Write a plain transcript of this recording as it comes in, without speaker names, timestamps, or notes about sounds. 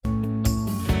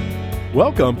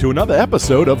Welcome to another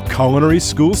episode of Culinary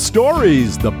School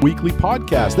Stories, the weekly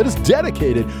podcast that is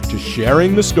dedicated to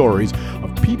sharing the stories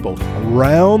of people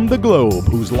around the globe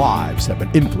whose lives have been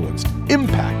influenced,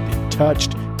 impacted,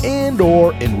 touched, and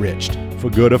or enriched, for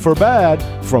good or for bad,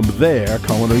 from their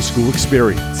culinary school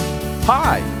experience.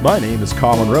 Hi, my name is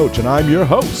Colin Roach, and I'm your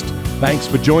host. Thanks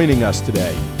for joining us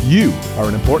today. You are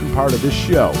an important part of this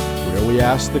show, where we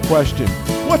ask the question,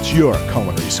 what's your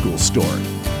culinary school story?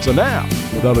 So now,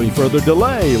 without any further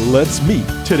delay, let's meet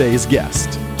today's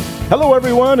guest. Hello,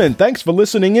 everyone, and thanks for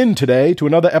listening in today to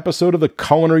another episode of the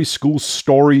Culinary School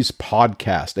Stories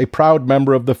podcast, a proud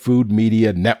member of the Food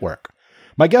Media Network.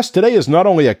 My guest today is not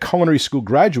only a culinary school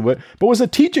graduate, but was a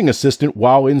teaching assistant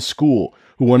while in school,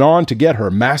 who went on to get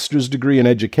her master's degree in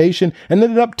education and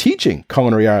ended up teaching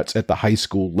culinary arts at the high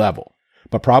school level.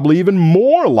 But probably even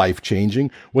more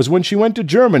life-changing was when she went to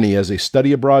Germany as a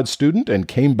study abroad student and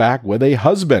came back with a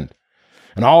husband.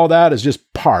 And all that is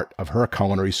just part of her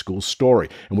culinary school story,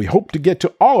 and we hope to get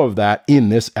to all of that in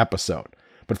this episode.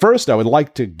 But first, I would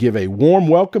like to give a warm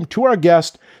welcome to our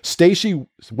guest, Stacy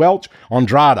Welch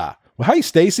Andrada. Well, hi,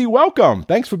 Stacy. Welcome.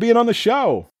 Thanks for being on the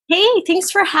show. Hey,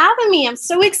 thanks for having me. I'm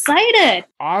so excited.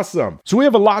 Awesome. So we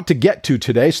have a lot to get to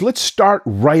today. So let's start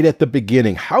right at the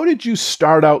beginning. How did you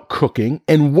start out cooking,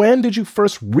 and when did you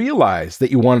first realize that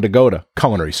you wanted to go to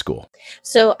culinary school?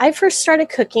 So I first started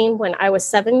cooking when I was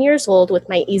 7 years old with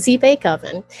my Easy Bake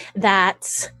Oven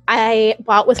that I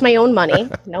bought with my own money.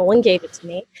 No one gave it to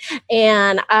me.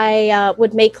 And I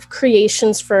would make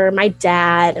creations for my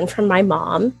dad and for my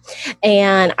mom.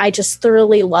 And I just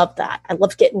thoroughly loved that. I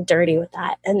loved getting dirty with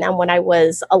that. And then when I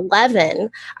was 11,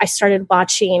 I started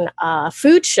watching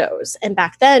food shows. And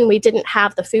back then, we didn't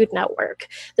have the Food Network.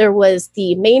 There was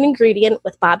The Main Ingredient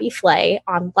with Bobby Flay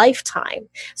on Lifetime.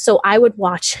 So I would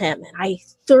watch him, and I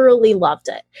thoroughly loved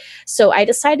it. So I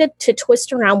decided to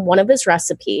twist around one of his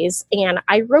recipes, and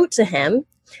I wrote to him.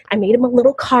 I made him a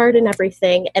little card and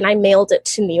everything, and I mailed it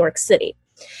to New York City.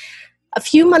 A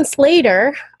few months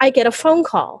later, I get a phone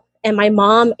call, and my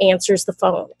mom answers the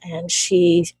phone, and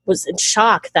she was in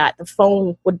shock that the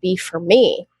phone would be for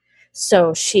me.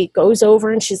 So she goes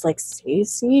over and she's like,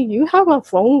 Stacey, you have a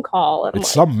phone call. It's like,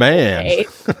 some man.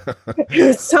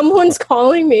 Okay. Someone's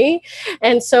calling me.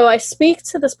 And so I speak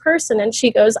to this person and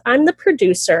she goes, I'm the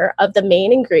producer of The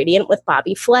Main Ingredient with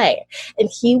Bobby Flay. And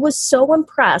he was so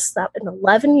impressed that an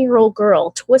 11-year-old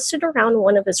girl twisted around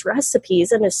one of his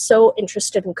recipes and is so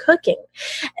interested in cooking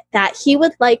that he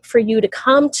would like for you to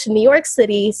come to New York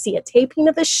City, see a taping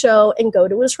of his show, and go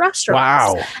to his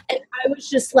restaurant. Wow. And I was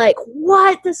just like,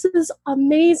 what? This is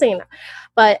amazing.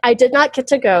 But I did not get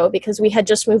to go because we had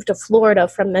just moved to Florida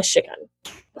from Michigan.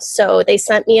 So they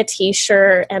sent me a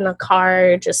t-shirt and a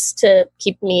card just to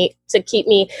keep me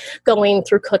going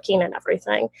through cooking and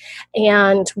everything.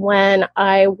 And when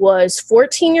I was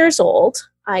 14 years old,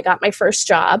 I got my first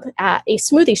job at a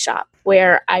smoothie shop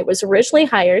where I was originally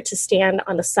hired to stand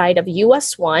on the side of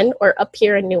US 1, or up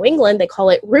here in New England, they call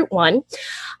it Route 1,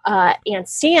 and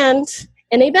stand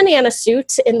in a banana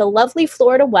suit in the lovely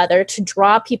Florida weather to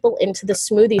draw people into the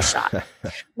smoothie shop.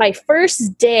 My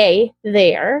first day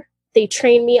there, they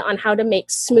trained me on how to make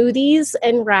smoothies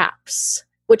and wraps,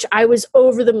 which I was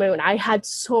over the moon. I had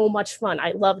so much fun.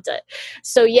 I loved it.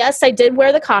 So yes, I did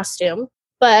wear the costume,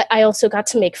 but I also got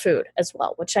to make food as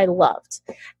well, which I loved.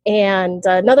 And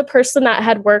another person that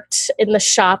had worked in the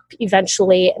shop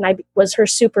eventually, and I was her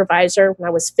supervisor when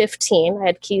I was 15, I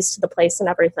had keys to the place and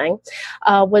everything,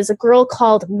 was a girl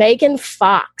called Megan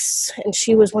Fox. And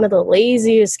she was one of the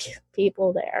laziest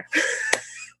people there.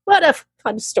 What a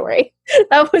fun story.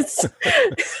 That was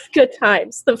good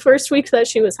times. The first week that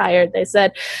she was hired,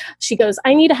 she goes,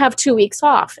 I need to have 2 weeks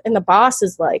off. And the boss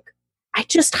is like, I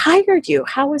just hired you.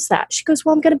 How is that? She goes,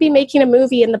 well, I'm going to be making a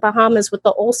movie in the Bahamas with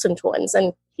the Olsen twins.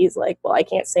 And he's like, well, I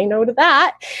can't say no to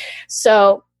that.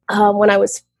 So when that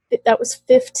was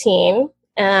 15,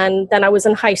 and then I was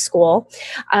in high school,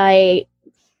 I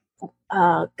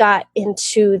got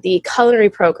into the culinary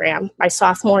program my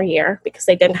sophomore year because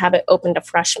they didn't have it open to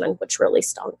freshmen, which really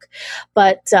stunk.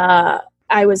 But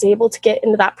I was able to get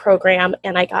into that program,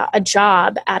 and I got a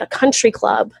job at a country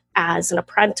club as an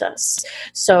apprentice.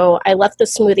 So I left the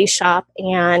smoothie shop,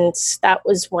 and that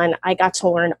was when I got to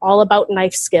learn all about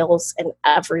knife skills and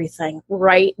everything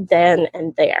right then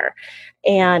and there.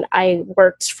 And I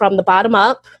worked from the bottom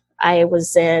up. I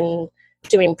was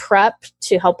doing prep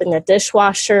to helping the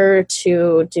dishwasher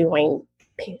to doing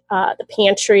the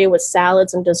pantry with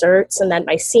salads and desserts. And then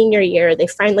my senior year, they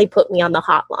finally put me on the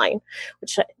hotline,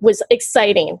 which was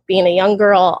exciting, being a young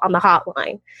girl on the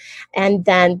hotline. And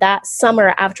then that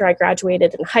summer, after I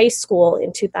graduated in high school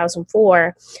in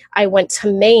 2004, I went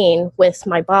to Maine with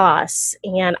my boss,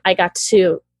 and I got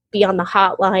to be on the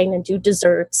hotline and do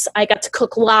desserts. I got to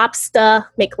cook lobster,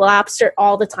 make lobster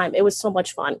all the time. It was so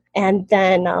much fun. And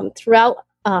then throughout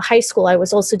high school, I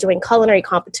was also doing culinary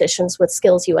competitions with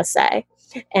Skills USA.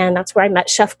 And that's where I met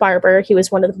Chef Barber. He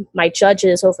was one of my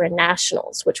judges over at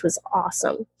Nationals, which was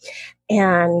awesome.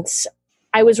 And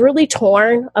I was really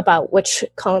torn about which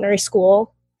culinary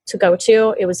school to go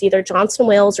to. It was either Johnson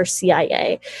Wales or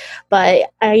CIA.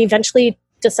 But I eventually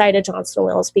decided Johnson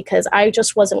Wales because I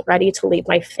just wasn't ready to leave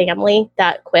my family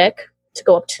that quick to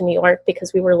go up to New York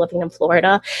because we were living in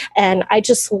Florida. And I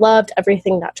just loved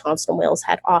everything that Johnson Wales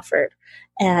had offered.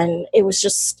 And it was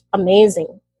just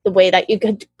amazing the way that you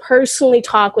could personally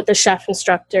talk with the chef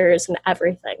instructors and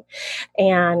everything.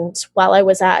 And while I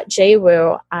was at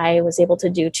JWU, I was able to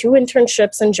do 2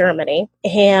 internships in Germany.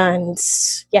 And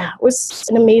yeah, it was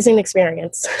an amazing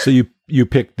experience. So you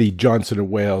picked the Johnson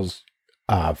 & Wales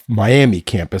Miami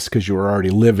campus because you were already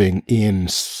living in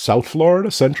South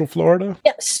Florida, Central Florida?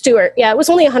 Yeah, Stuart. Yeah, it was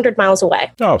only 100 miles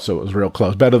away. Oh, so it was real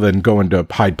close. Better than going to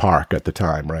Hyde Park at the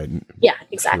time, right? Yeah,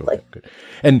 exactly. Good.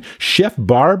 And Chef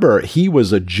Barber, he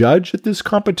was a judge at this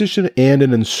competition and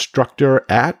an instructor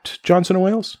at Johnson &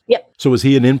 Wales? Yep. So was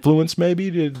he an influence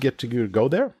maybe to get to go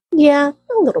there? Yeah,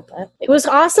 a little bit. It was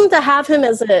awesome to have him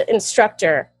as an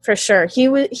instructor, for sure.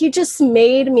 He just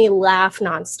made me laugh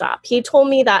nonstop. He told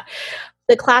me that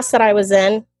the class that I was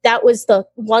in, that was the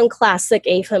one class that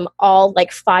gave him all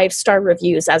 5-star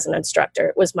reviews as an instructor.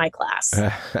 It was my class.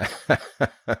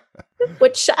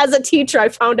 Which as a teacher, I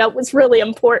found out was really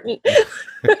important.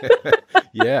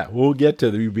 Yeah, we'll get to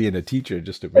you being a teacher in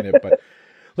just a minute, but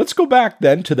let's go back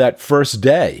then to that first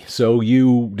day. So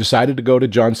you decided to go to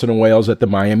Johnson & Wales at the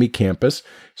Miami campus.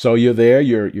 So you're there,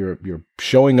 you're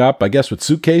showing up, I guess, with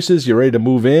suitcases, you're ready to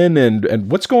move in,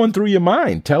 and what's going through your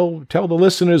mind? Tell the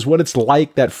listeners what it's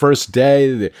like that first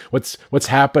day, what's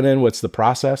happening, what's the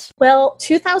process? Well,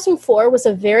 2004 was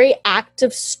a very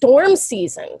active storm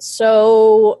season.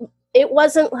 So it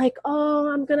wasn't like, oh,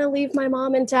 I'm going to leave my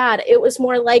mom and dad. It was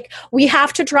more like, we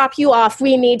have to drop you off.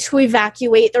 We need to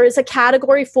evacuate. There is a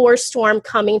Category 4 storm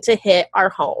coming to hit our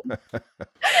home.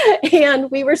 And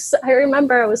I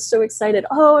remember I was so excited.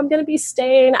 Oh, I'm going to be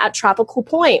staying at Tropical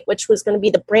Point, which was going to be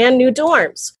the brand new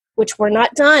dorms, which were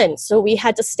not done. So we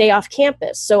had to stay off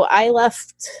campus. So I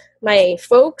left my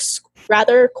folks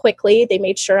rather quickly. They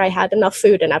made sure I had enough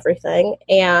food and everything.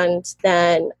 And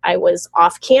then I was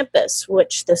off campus,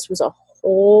 which this was a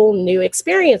whole new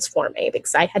experience for me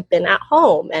because I had been at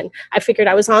home and I figured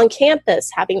I was on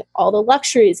campus, having all the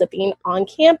luxuries of being on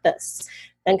campus.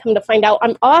 Then come to find out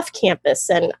I'm off campus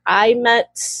and I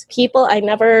met people I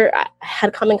never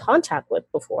had come in contact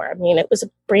with before. I mean, it was a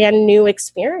brand new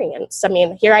experience. I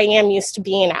mean, here I am used to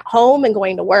being at home and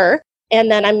going to work. And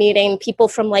then I'm meeting people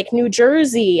from New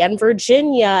Jersey and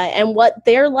Virginia and what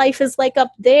their life is like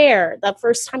up there. The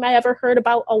first time I ever heard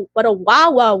about what a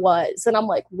Wawa was. And I'm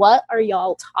like, what are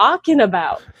y'all talking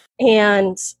about?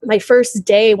 And my first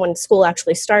day when school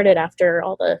actually started after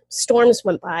all the storms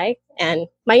went by, and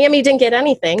Miami didn't get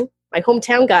anything. My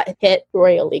hometown got hit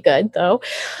royally good, though.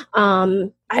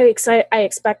 I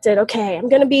expected, okay, I'm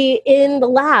going to be in the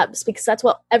labs because that's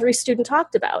what every student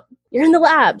talked about. You're in the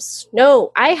labs.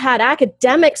 No, I had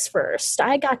academics first.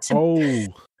 I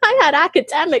had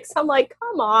academics. I'm like,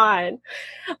 come on.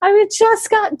 I had just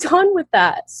got done with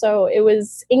that. So it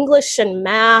was English and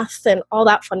math and all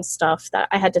that fun stuff that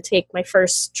I had to take my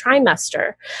first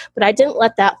trimester. But I didn't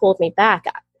let that hold me back.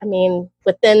 I mean,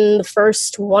 within the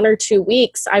first 1 or 2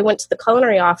 weeks, I went to the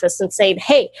culinary office and said,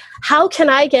 hey, how can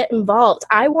I get involved?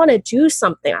 I want to do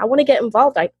something. I want to get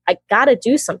involved. I got to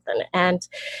do something. And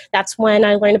that's when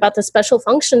I learned about the special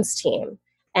functions team.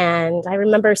 And I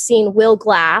remember seeing Will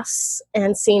Glass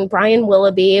and seeing Brian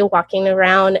Willoughby walking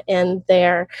around in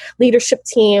their leadership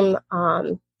team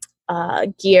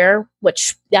gear,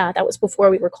 which, that was before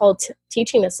we were called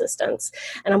teaching assistants.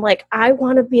 And I'm like, I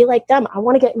want to be like them. I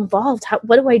want to get involved.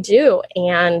 What do I do?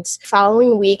 And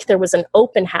following week, there was an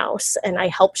open house, and I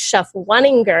helped Chef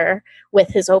Wenninger with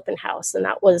his open house, and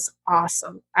that was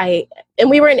awesome. And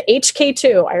we were in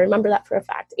HK2. I remember that for a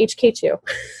fact. HK2.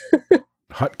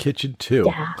 Hot Kitchen 2.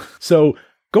 Yeah. So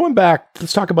going back,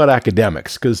 let's talk about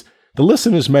academics, because the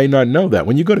listeners may not know that.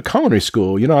 When you go to culinary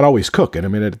school, you're not always cooking. I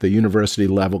mean, at the university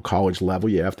level, college level,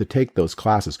 you have to take those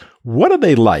classes. What are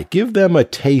they like? Give them a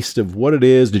taste of what it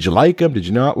is. Did you like them? Did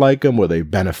you not like them? Were they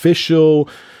beneficial?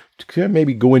 Could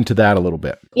maybe go into that a little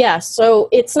bit? Yeah, so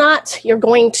it's not you're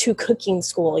going to cooking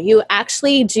school. You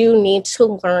actually do need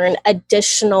to learn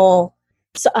additional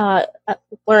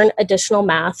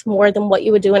math more than what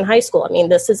you would do in high school. I mean,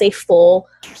 this is a full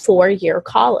 4-year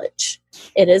college.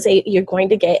 You're going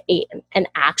to get an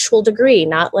actual degree,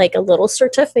 not like a little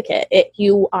certificate.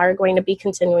 You are going to be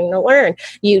continuing to learn.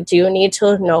 You do need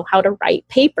to know how to write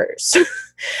papers.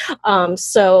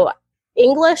 So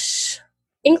English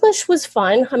was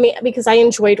fun. I mean, because I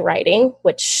enjoyed writing,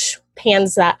 which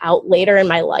pans that out later in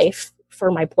my life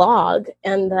for my blog.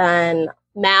 And then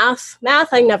math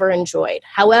I never enjoyed.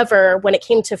 However, when it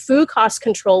came to food cost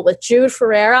control with Jude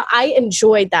Ferreira, I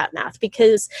enjoyed that math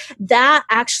because that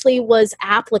actually was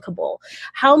applicable.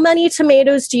 How many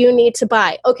tomatoes do you need to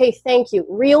buy? Okay, thank you.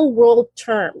 Real world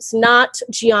terms, not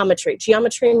geometry.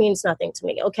 Geometry means nothing to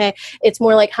me, okay? It's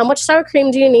more like, how much sour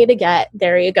cream do you need to get?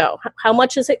 There you go. How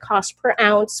much does it cost per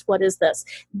ounce? What is this?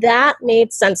 That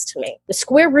made sense to me. The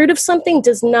square root of something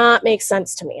does not make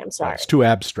sense to me. I'm sorry. It's too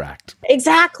abstract.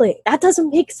 Exactly. That doesn't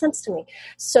make sense to me.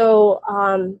 So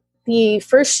the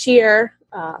first year,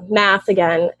 math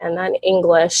again, and then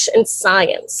English and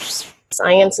science.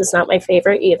 Science is not my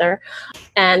favorite either.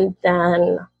 And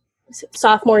then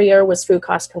sophomore year was food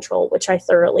cost control, which I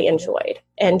thoroughly enjoyed.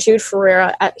 And Jude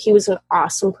Ferreira, he was an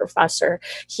awesome professor.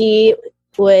 He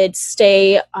would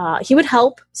he would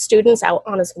help students out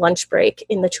on his lunch break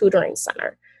in the tutoring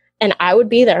center. And I would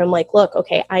be there. I'm like, look,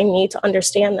 okay, I need to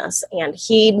understand this. And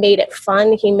he made it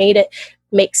fun. He made it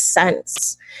make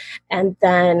sense. And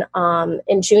then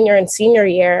in junior and senior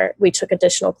year, we took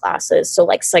additional classes. So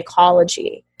like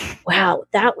psychology. Wow,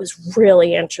 that was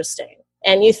really interesting.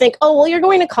 And you think, oh, well, you're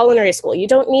going to culinary school. You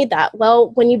don't need that.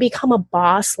 Well, when you become a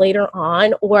boss later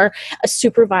on or a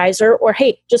supervisor or,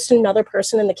 hey, just another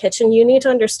person in the kitchen, you need to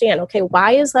understand, okay,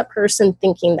 why is that person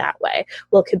thinking that way?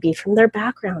 Well, it could be from their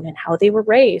background and how they were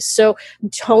raised. So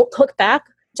don't look back.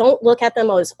 Don't look at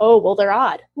them as, oh, well, they're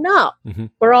odd. No,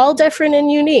 we're all different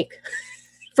and unique.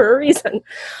 For a reason.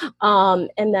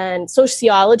 And then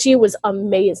sociology was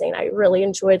amazing. I really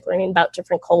enjoyed learning about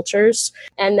different cultures.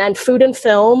 And then food and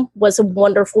film was a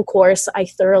wonderful course. I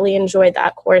thoroughly enjoyed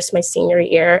that course my senior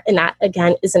year. And that,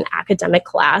 again, is an academic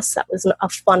class. That was a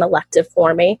fun elective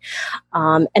for me.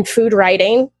 And food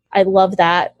writing. I love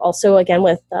that. Also, again,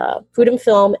 with food and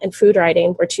film and food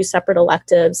writing were 2 separate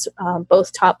electives,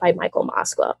 both taught by Michael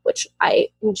Moskwa, which I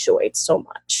enjoyed so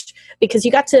much because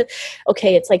you got to,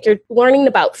 okay, it's like you're learning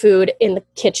about food in the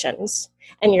kitchens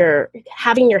and you're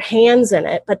having your hands in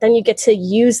it, but then you get to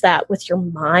use that with your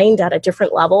mind at a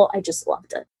different level. I just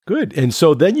loved it. Good. And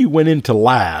so then you went into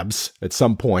labs at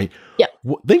some point. Yep.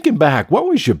 Thinking back, what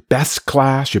was your best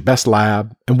class, your best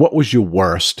lab, and what was your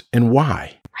worst and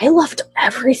why? I loved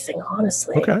everything,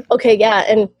 honestly. Okay, yeah.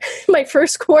 And my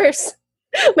first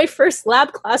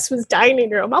lab class was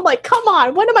dining room. I'm like, come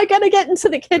on, when am I going to get into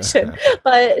the kitchen?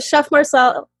 But Chef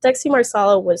Dexy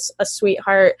Marsala was a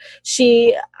sweetheart.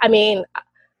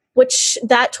 Which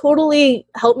that totally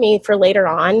helped me for later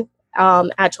on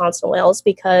at Johnson Wales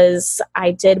because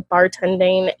I did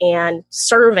bartending and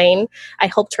serving. I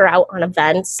helped her out on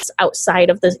events outside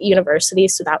of the university,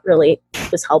 so that really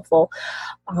was helpful.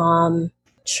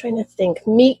 Trying to think.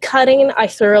 Meat cutting. I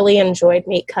thoroughly enjoyed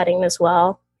meat cutting as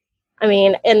well. I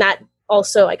mean, and that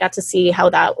also I got to see how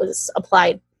that was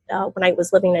applied when I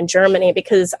was living in Germany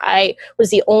because I was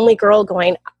the only girl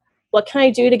going, what can I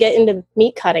do to get into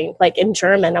meat cutting? Like in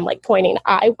German, I'm like pointing,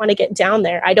 I want to get down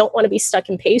there. I don't want to be stuck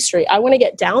in pastry. I want to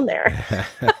get down there.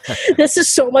 This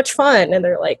is so much fun. And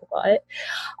they're like, what?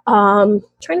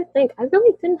 Trying to think, I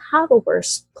really didn't have a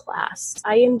worst class.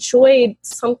 I enjoyed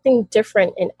something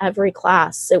different in every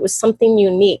class. It was something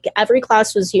unique. Every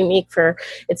class was unique for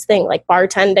its thing, like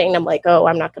bartending. I'm like, oh,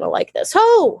 I'm not going to like this.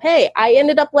 Oh, hey, I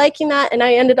ended up liking that. And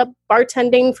I ended up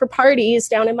bartending for parties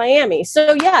down in Miami.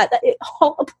 So yeah, it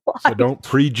all applies. So don't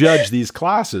prejudge these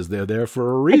classes. They're there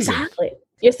for a reason. Exactly.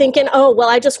 You're thinking, oh, well,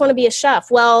 I just want to be a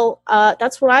chef. Well,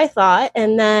 that's what I thought.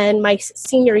 And then my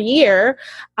senior year,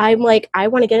 I'm like, I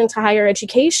want to get into higher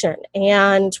education.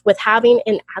 And with having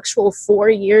an actual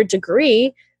 4-year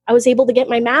degree, I was able to get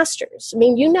my master's. I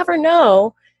mean, you never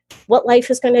know what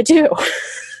life is going to do.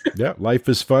 Yeah, life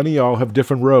is funny. You all have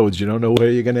different roads. You don't know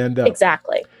where you're going to end up.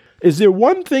 Exactly. Is there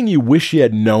one thing you wish you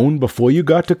had known before you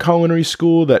got to culinary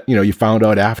school that, you found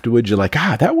out afterwards? You're like,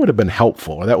 that would have been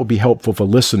helpful, or that would be helpful for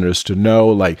listeners to know,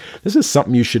 like, this is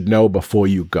something you should know before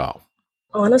you go.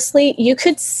 Honestly, you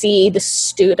could see the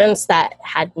students that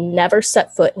had never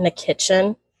set foot in a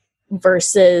kitchen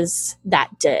versus that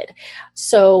did.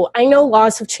 So I know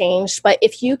laws have changed, but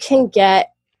if you can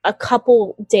get a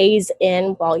couple days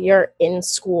in while you're in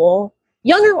school,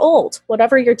 young or old,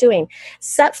 whatever you're doing,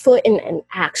 set foot in an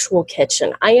actual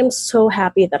kitchen. I am so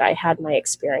happy that I had my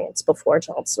experience before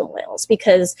Johnson & Wales,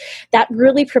 because that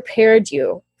really prepared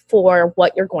you for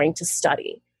what you're going to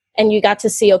study. And you got to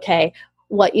see, okay,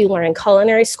 what you learn in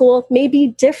culinary school may be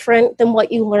different than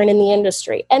what you learn in the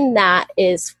industry. And that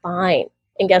is fine.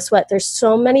 And guess what? There's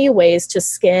so many ways to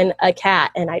skin a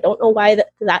cat. And I don't know why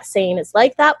that saying is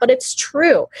like that, but it's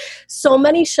true. So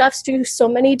many chefs do so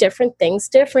many different things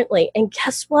differently. And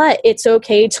guess what? It's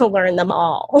okay to learn them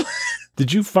all.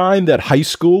 Did you find that high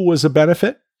school was a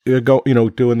benefit?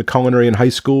 Doing the culinary in high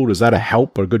school, was that a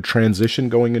help or a good transition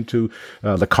going into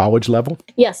the college level?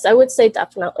 Yes, I would say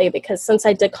definitely, because since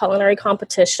I did culinary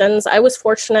competitions, I was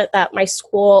fortunate that my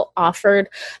school offered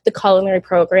the culinary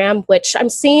program, which I'm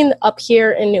seeing up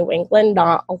here in New England.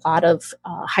 Not a lot of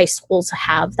high schools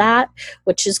have that,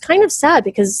 which is kind of sad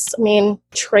because, I mean,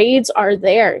 trades are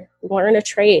there. Learn a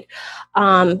trade.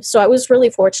 So I was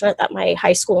really fortunate that my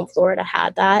high school in Florida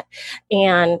had that,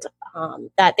 and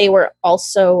that they were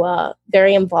also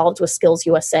very involved with Skills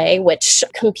USA, which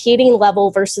competing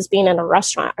level versus being in a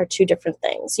restaurant are two different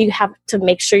things. You have to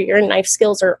make sure your knife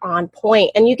skills are on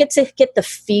point, and you get to get the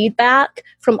feedback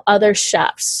from other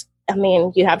chefs. I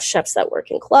mean, you have chefs that work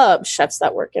in clubs, chefs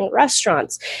that work in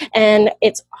restaurants, and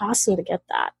it's awesome to get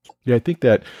that. Yeah, I think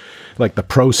that like the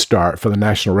Pro Start for the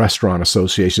National Restaurant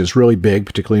Association is really big,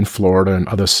 particularly in Florida and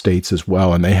other states as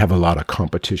well, and they have a lot of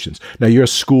competitions. Now, your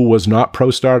school was not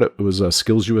Pro Start, it was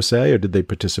Skills USA, or did they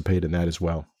participate in that as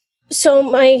well? So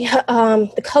my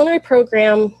the culinary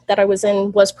program that I was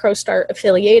in was Pro Start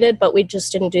affiliated, but we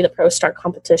just didn't do the Pro Start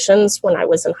competitions when I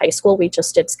was in high school. We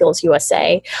just did Skills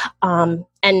USA.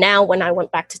 And now when I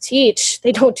went back to teach,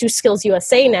 they don't do Skills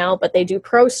USA now, but they do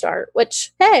Pro Start,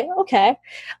 which, hey, okay.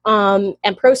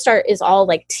 And Pro Start is all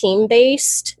like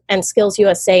team-based, and Skills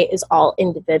USA is all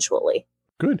individually.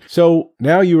 Good. So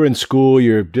now you're in school,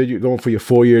 you're going for your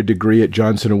 4-year degree at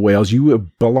Johnson & Wales. You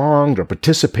have belonged or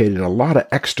participated in a lot of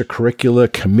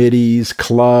extracurricular committees,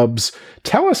 clubs.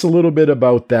 Tell us a little bit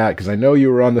about that, because I know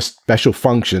you were on the special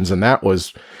functions, and that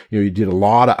was, you did a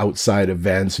lot of outside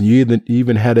events, and you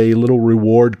even had a little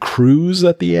reward cruise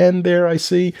at the end there, I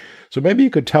see. So maybe you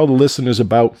could tell the listeners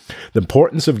about the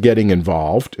importance of getting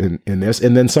involved in this,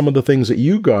 and then some of the things that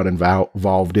you got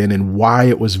involved in and why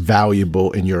it was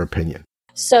valuable in your opinion.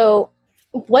 So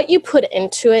what you put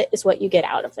into it is what you get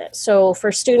out of it. So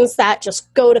for students that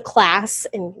just go to class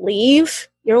and leave,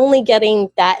 you're only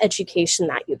getting that education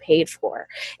that you paid for.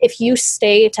 If you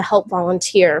stay to help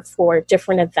volunteer for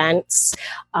different events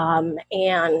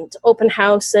and open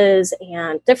houses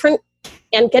and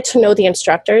get to know the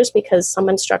instructors, because some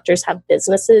instructors have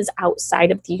businesses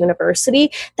outside of the university,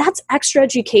 that's extra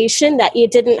education that you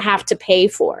didn't have to pay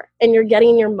for. And you're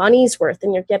getting your money's worth,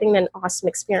 and you're getting an awesome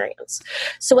experience.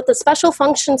 So what the special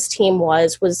functions team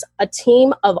was a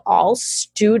team of all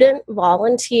student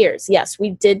volunteers. Yes,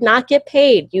 we did not get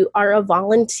paid. You are a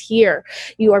volunteer.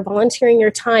 You are volunteering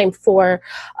your time for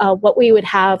what we would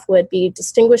have would be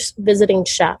distinguished visiting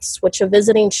chefs, which a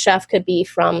visiting chef could be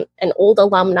from an old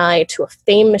alumni to a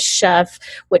famous chef,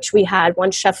 which we had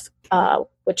one chef,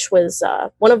 which was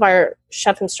one of our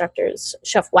chef instructors,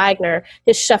 Chef Wagner.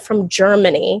 His chef from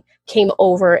Germany came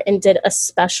over and did a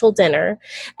special dinner.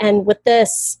 And with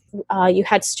this, you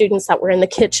had students that were in the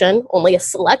kitchen, only a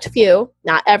select few.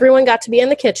 Not everyone got to be in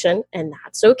the kitchen, and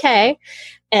that's okay.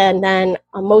 And then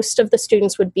most of the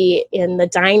students would be in the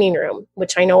dining room,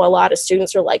 which I know a lot of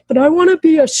students are like, but I want to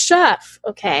be a chef.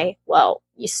 Okay, well,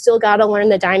 you still got to learn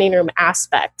the dining room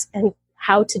aspect and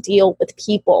how to deal with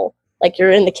people. Like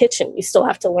you're in the kitchen, you still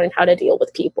have to learn how to deal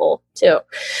with people too.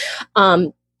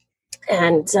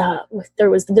 There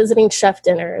was the visiting chef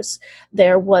dinners.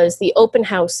 There was the open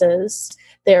houses.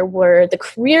 There were the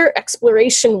career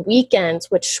exploration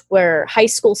weekends, which were high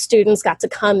school students got to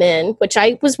come in, which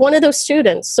I was one of those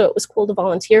students. So it was cool to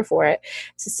volunteer for it,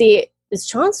 to see, is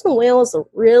Johnson & Wales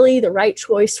really the right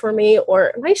choice for me?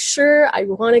 Or am I sure I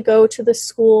want to go to the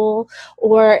school?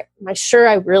 Or am I sure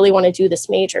I really want to do this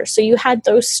major? So you had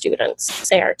those students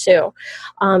there too.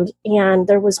 And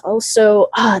there was also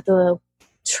the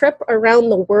trip around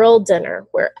the world dinner,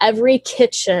 where every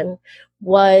kitchen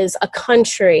was a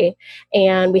country,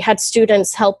 and we had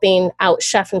students helping out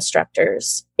chef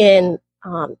instructors in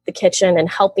the kitchen and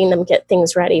helping them get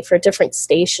things ready for different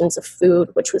stations of food,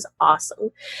 which was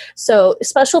awesome. So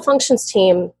special functions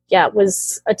team,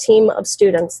 was a team of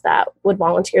students that would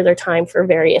volunteer their time for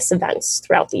various events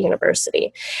throughout the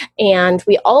university. And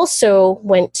we also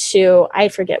went to, I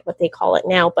forget what they call it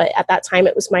now, but at that time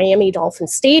it was Miami Dolphin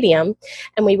Stadium,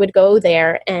 and we would go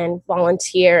there and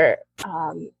volunteer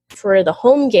for the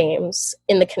home games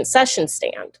in the concession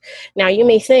stand. Now, you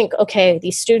may think, okay,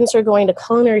 these students are going to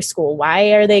culinary school.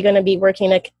 Why are they going to be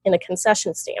working in a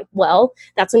concession stand? Well,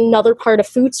 that's another part of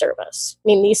food service. I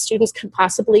mean, these students could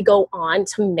possibly go on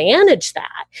to manage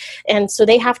that. And so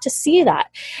they have to see that.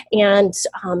 And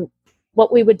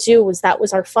what we would do was that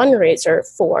was our fundraiser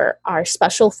for our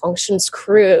special functions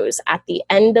cruise at the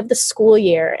end of the school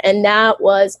year. And that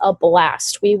was a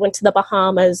blast. We went to the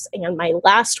Bahamas, and my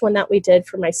last one that we did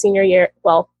for my senior year,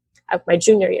 well, my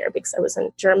junior year, because I was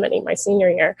in Germany my senior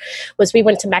year, was we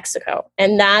went to Mexico.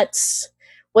 And that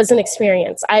was an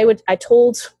experience. I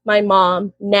told my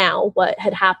mom now what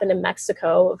had happened in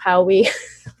Mexico, of how we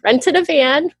rented a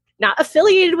van, not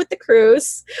affiliated with the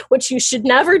cruise, which you should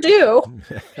never do,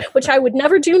 which I would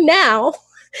never do now.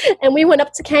 And we went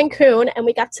up to Cancun, and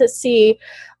we got to see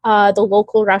the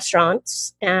local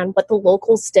restaurants and what the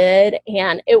locals did.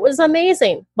 And it was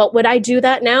amazing. But would I do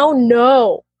that now?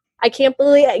 No. I can't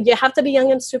believe it. You have to be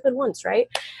young and stupid once, right?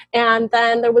 And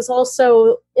then there was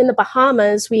also, in the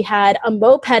Bahamas, we had a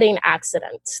mopeding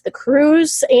accident. The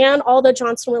cruise and all the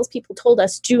Johnson Wales people told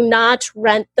us, do not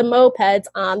rent the mopeds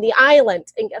on the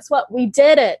island. And guess what? We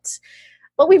did it.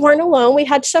 But we weren't alone. We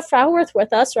had Chef Raworth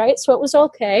with us, right? So it was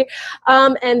okay.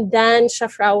 And then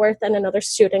Chef Raworth and another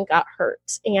student got hurt.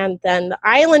 And then the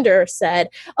Islander said,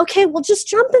 okay, well, just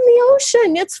jump in the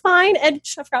ocean. It's fine. And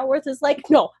Chef Raworth is like,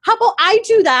 no, how about I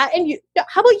do that? And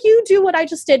how about you do what I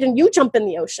just did and you jump in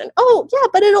the ocean? Oh, yeah,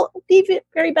 but it'll be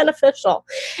very beneficial.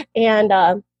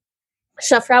 And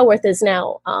Chef Raworth is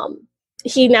now,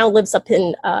 he now lives up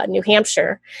in New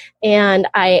Hampshire. And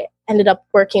I ended up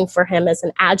working for him as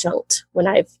an adjunct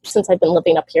since I've been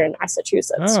living up here in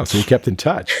Massachusetts. Oh, so you kept in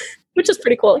touch. Which is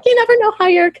pretty cool. You never know how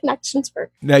your connections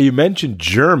work. Now, you mentioned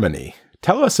Germany.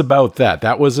 Tell us about that.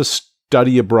 That was a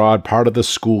study abroad, part of the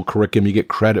school curriculum. You get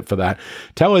credit for that.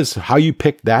 Tell us how you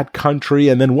picked that country,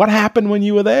 and then what happened when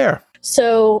you were there.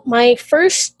 So my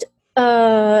first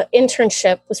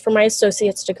internship was for my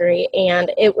associate's degree,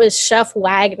 and it was Chef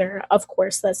Wagner, of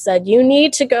course, that said, you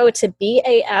need to go to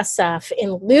BASF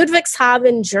in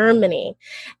Ludwigshafen, Germany,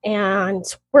 and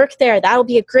work there. That'll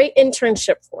be a great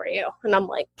internship for you. And I'm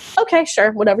like, okay,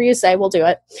 sure, whatever you say, we'll do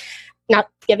it. Not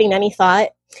giving any thought.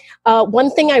 One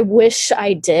thing I wish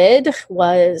I did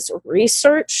was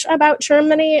research about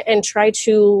Germany and try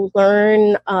to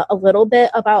learn a little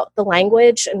bit about the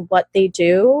language and what they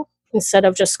do, instead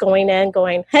of just going in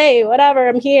going, hey, whatever,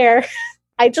 I'm here.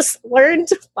 I just learned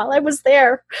while I was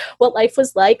there what life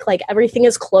was like. Like, everything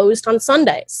is closed on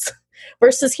Sundays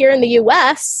versus here in the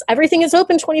US, everything is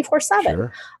open 24/7,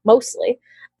 sure, mostly.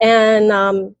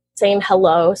 And saying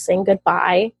hello, saying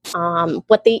goodbye.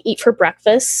 What they eat for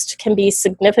breakfast can be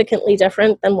significantly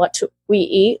different than what we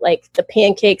eat, like the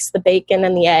pancakes, the bacon,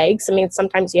 and the eggs. I mean,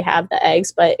 sometimes you have the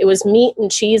eggs, but it was meat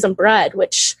and cheese and bread,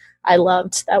 which I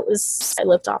loved. I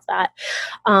lived off that.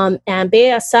 And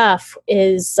BASF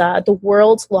is the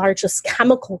world's largest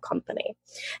chemical company.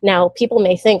 Now, people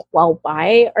may think, well,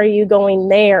 why are you going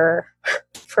there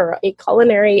for a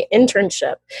culinary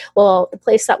internship? Well, the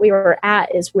place that we were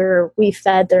at is where we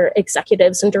fed their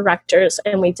executives and directors,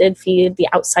 and we did feed the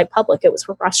outside public. It was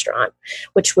a restaurant,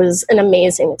 which was an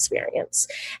amazing experience.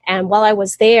 And while I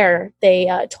was there, they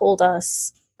told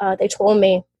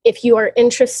me, if you are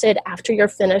interested after you're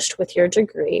finished with your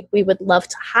degree, we would love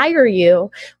to hire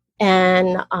you.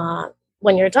 And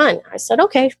when you're done, I said,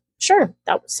 okay, sure,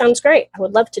 that sounds great. I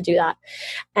would love to do that.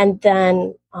 And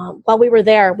then while we were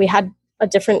there, we had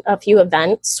a few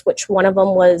events, which one of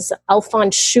them was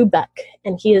Alfons Schubeck,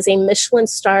 and he is a Michelin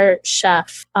star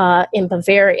chef in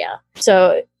Bavaria.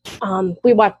 So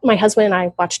my husband and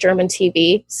I watch German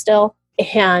TV still,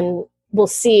 and we'll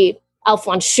see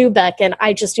Alfons Schubeck, and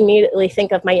I just immediately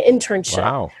think of my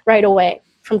internship right away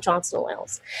from Johnson &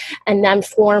 Wales. And then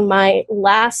for my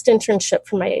last internship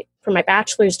for my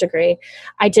bachelor's degree,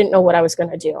 I didn't know what I was going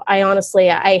to do.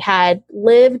 I had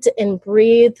lived and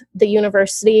breathed the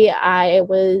university. I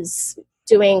was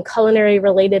doing culinary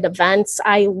related events.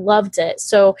 I loved it.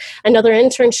 So another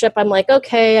internship, I'm like,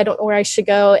 okay, I don't know where I should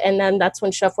go. And then that's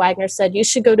when Chef Wagner said, you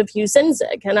should go to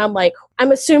Wiesenzig. And I'm like,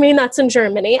 I'm assuming that's in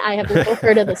Germany. I have never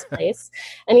heard of this place.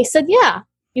 And he said, yeah,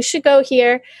 you should go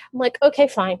here. I'm like, okay,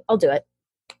 fine, I'll do it.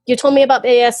 You told me about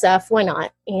ASF, why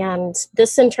not? And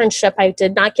this internship I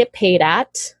did not get paid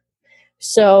at.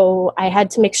 So I had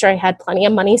to make sure I had plenty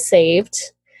of money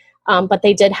saved. But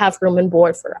they did have room and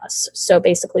board for us. So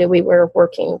basically we were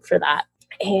working for that.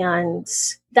 And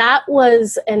that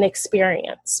was an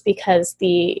experience because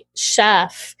the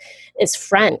chef is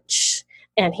French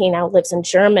and he now lives in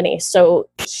Germany. So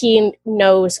he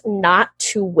knows not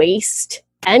to waste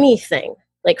anything.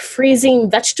 like freezing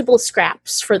vegetable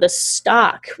scraps for the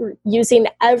stock, using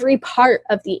every part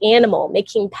of the animal,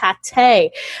 making pate. I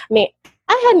mean,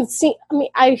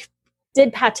 I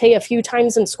did pate a few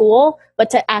times in school, but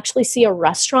to actually see a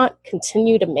restaurant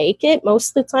continue to make it, most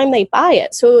of the time they buy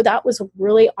it. So that was a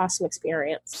really awesome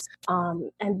experience.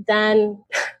 And then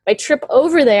my trip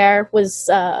over there was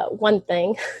one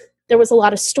thing. There was a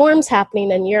lot of storms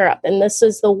happening in Europe, and this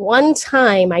is the one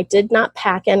time I did not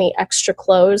pack any extra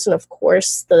clothes. And of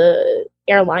course, the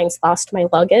airlines lost my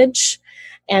luggage,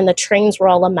 and the trains were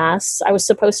all a mess. I was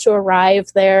supposed to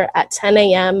arrive there at 10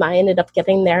 a.m. I ended up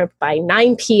getting there by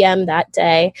 9 p.m. that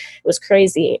day. It was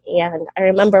crazy. And I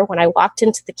remember when I walked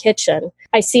into the kitchen,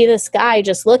 I see this guy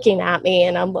just looking at me,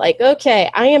 and I'm like, okay,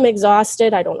 I am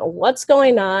exhausted. I don't know what's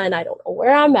going on. I don't know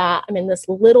where I'm at. I'm in this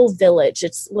little village.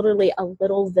 It's literally a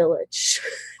little village.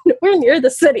 We're near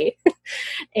the city.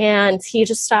 And he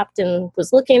just stopped and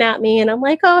was looking at me, and I'm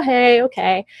like, oh, hey,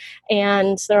 okay.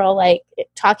 And they're all like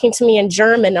talking to me in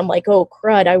German. I'm like, oh,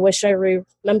 crud, I wish I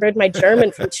remembered my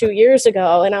German from 2 years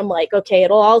ago. And I'm like, okay,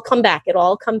 it'll all come back. It'll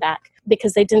all come back,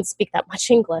 because they didn't speak that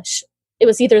much English. It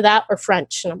was either that or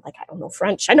French. And I'm like, I don't know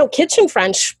French. I know kitchen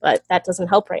French, but that doesn't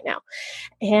help right now.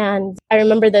 And I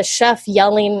remember the chef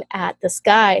yelling at this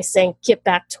guy saying, get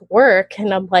back to work.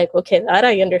 And I'm like, okay, that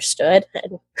I understood.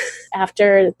 And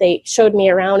after they showed me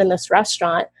around in this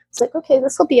restaurant, it's like, okay,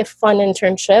 this will be a fun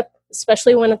internship,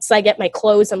 especially when I get my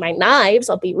clothes and my knives.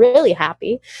 I'll be really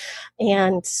happy.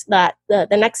 And that the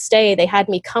next day they had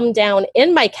me come down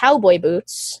in my cowboy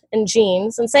boots and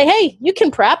jeans and say, hey, you can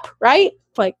prep, right?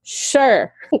 Like,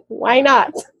 sure, why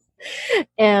not?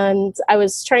 And I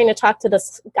was trying to talk to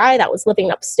this guy that was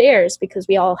living upstairs, because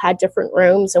we all had different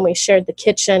rooms and we shared the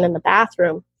kitchen and the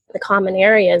bathroom, the common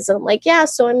areas. And I'm like, yeah,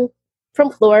 so I'm from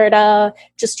Florida,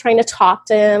 just trying to talk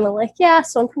to him. I'm like, yeah,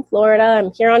 so I'm from Florida.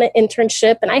 I'm here on an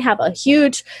internship, and I have a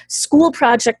huge school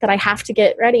project that I have to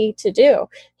get ready to do.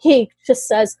 He just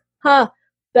says,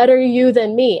 better you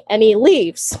than me. And he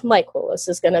leaves. I'm like, well, this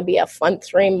is going to be a fun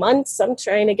 3 months. I'm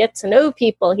trying to get to know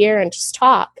people here and just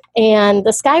talk. And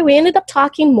this guy, we ended up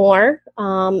talking more.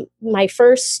 My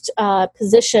first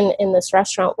position in this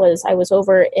restaurant was, I was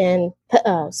over in,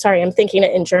 I'm thinking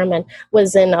it in German,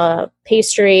 was in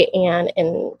pastry and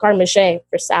in garde manger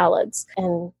for salads.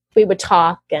 And we would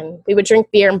talk and we would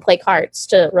drink beer and play cards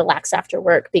to relax after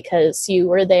work, because you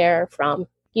were there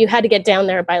you had to get down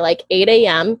there by like 8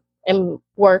 a.m. and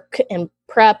work and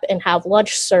prep and have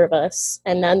lunch service.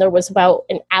 And then there was about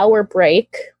an hour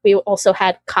break. We also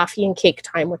had coffee and cake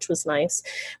time, which was nice.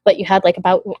 But you had like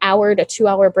about an hour to 2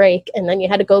 hour break. And then you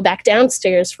had to go back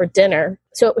downstairs for dinner.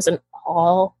 So it was an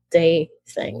all day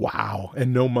thing. Wow.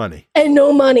 And no money. And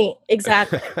no money.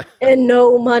 Exactly. And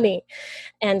no money.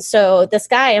 And so this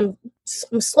guy, I'm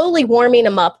slowly warming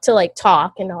him up to like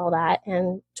talk and all that.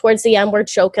 And towards the end, we're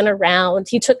joking around.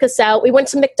 He took us out. We went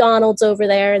to McDonald's over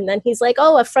there. And then he's like,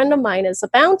 oh, a friend of mine is a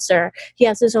bouncer. He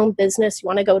has his own business. You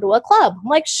want to go to a club? I'm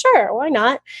like, sure, why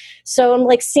not? So I'm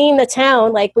like seeing the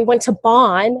town. Like we went to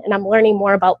Bonn, and I'm learning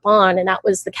more about Bonn. And that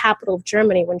was the capital of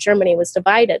Germany when Germany was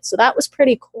divided. So that was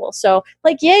pretty cool. So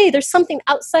like, yay, there's something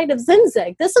outside of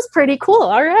Zinzig. This is pretty cool.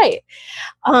 All right.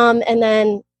 And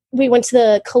then we went to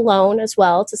the Cologne as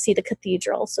well to see the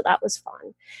cathedral. So that was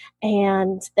fun.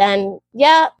 And then,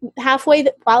 halfway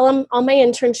while I'm on my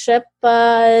internship,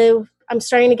 I'm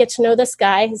starting to get to know this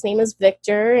guy. His name is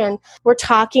Victor, and we're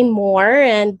talking more.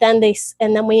 And then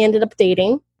we ended up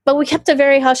dating. But we kept it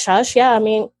very hush-hush. Yeah, I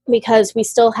mean, because we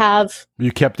still have...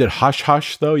 You kept it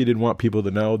hush-hush, though? You didn't want people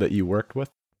to know that you worked with?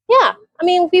 Yeah. I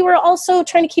mean, we were also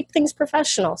trying to keep things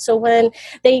professional. So when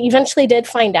they eventually did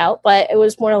find out, but it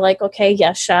was more like, okay,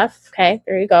 yes, chef. Okay,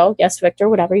 there you go. Yes, Victor,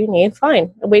 whatever you need.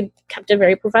 Fine. We kept it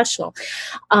very professional.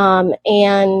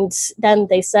 And then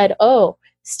they said, oh,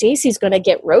 Stacy's going to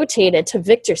get rotated to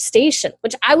Victor's station,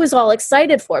 which I was all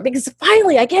excited for, because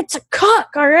finally I get to cook.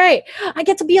 All right. I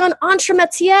get to be on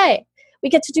entremetier. We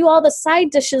get to do all the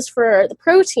side dishes for the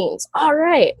proteins. All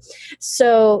right.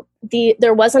 So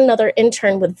there was another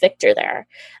intern with Victor there.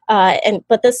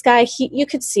 But this guy, you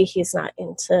could see he's not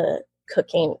into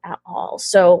cooking at all.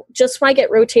 So just when I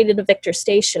get rotated to Victor's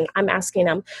station, I'm asking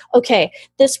him, okay,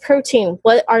 this protein,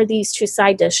 what are these two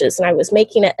side dishes? And I was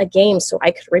making it a game so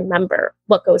I could remember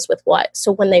what goes with what.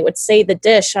 So when they would say the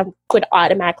dish, I would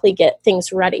automatically get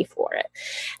things ready for it.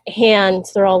 And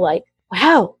they're all like,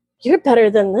 wow, you're better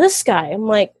than this guy. I'm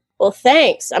like, well,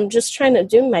 thanks. I'm just trying to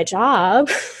do my job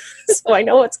so I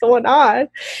know what's going on.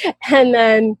 And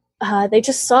then they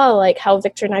just saw like how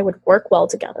Victor and I would work well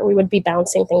together. We would be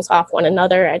bouncing things off one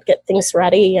another. I'd get things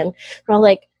ready, and we're all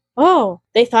like, oh,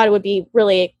 they thought it would be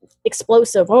really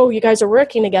explosive. Oh, you guys are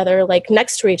working together like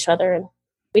next to each other. And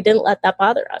we didn't let that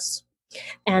bother us.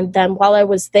 And then while I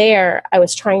was there, I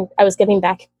was getting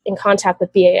back in contact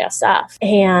with BASF,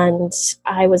 and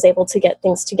I was able to get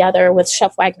things together with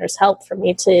Chef Wagner's help for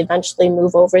me to eventually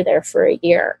move over there for a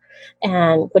year,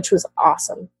 and which was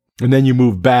awesome. And then you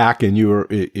moved back, and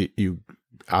you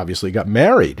obviously got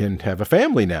married and have a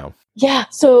family now. Yeah.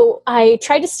 So I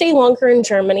tried to stay longer in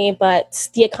Germany, but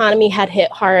the economy had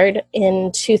hit hard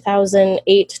in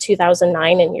 2008 to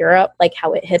 2009 in Europe, like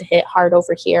how it had hit hard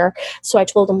over here. So I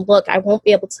told him, look, I won't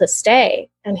be able to stay.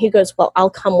 And he goes, well, I'll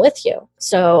come with you.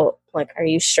 So like, are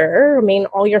you sure? I mean,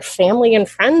 all your family and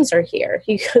friends are here.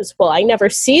 He goes, well, I never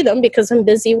see them because I'm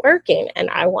busy working and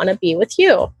I want to be with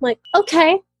you. I'm like,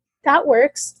 okay, that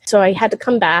works. So I had to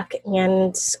come back,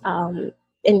 and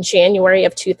in January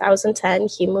of 2010,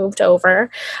 he moved over.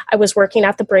 I was working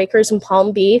at the Breakers in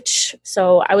Palm Beach.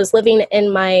 So I was living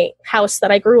in my house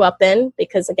that I grew up in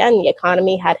because, again, the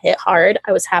economy had hit hard.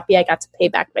 I was happy I got to pay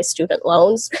back my student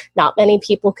loans. Not many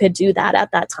people could do that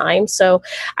at that time. So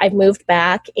I moved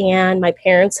back, and my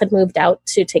parents had moved out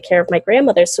to take care of my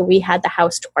grandmother. So we had the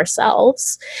house to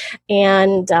ourselves,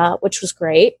 and which was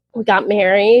great. We got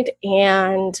married,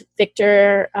 and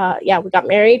Victor, we got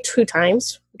married 2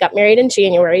 times. We got married in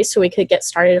January so we could get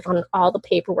started on all the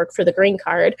paperwork for the green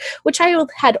card, which I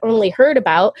had only heard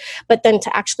about. But then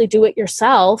to actually do it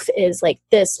yourself is like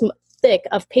this thick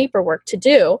of paperwork to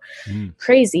do.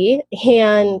 Crazy.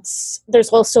 And there's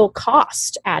also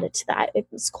cost added to that. It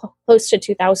was close to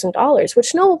 $2,000,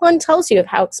 which no one tells you of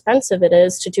how expensive it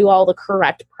is to do all the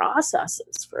correct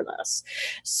processes for this.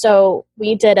 So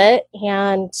we did it.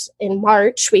 And in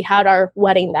March, we had our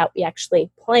wedding that we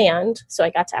actually planned. So I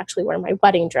got to actually wear my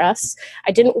wedding dress.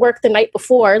 I didn't work the night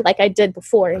before like I did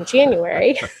before in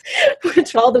January,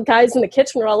 which all the guys in the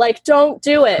kitchen were all like, don't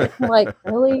do it. I'm like,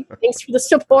 really? Thanks for the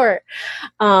support.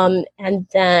 And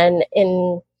then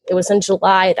it was in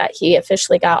July that he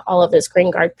officially got all of his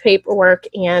green card paperwork,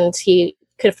 and he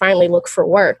could finally look for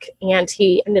work. And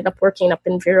he ended up working up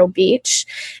in Vero Beach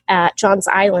at John's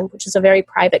Island, which is a very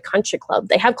private country club.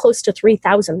 They have close to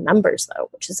 3,000 members though,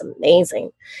 which is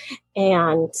amazing.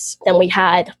 And then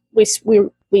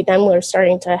we then were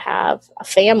starting to have a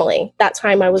family. That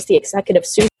time I was the executive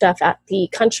sous chef at the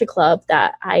country club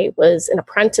that I was an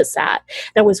apprentice at.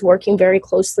 And I was working very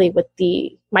closely with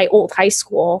my old high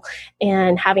school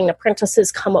and having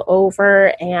apprentices come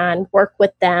over and work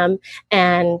with them.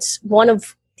 And one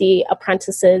of the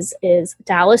apprentices is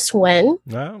Dallas Wynn,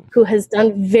 who has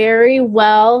done very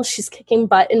well. She's kicking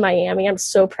butt in Miami. I'm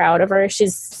so proud of her.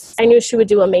 I knew she would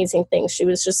do amazing things. She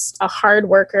was just a hard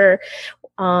worker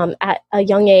at a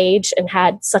young age and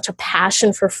had such a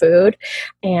passion for food.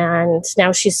 And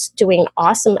now she's doing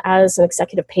awesome as an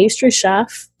executive pastry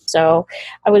chef. So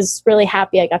I was really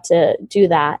happy I got to do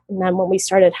that. And then when we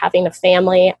started having a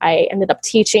family, I ended up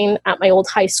teaching at my old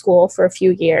high school for a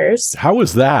few years. How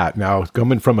was that? Now,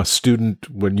 coming from a student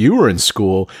when you were in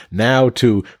school, now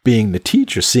to being the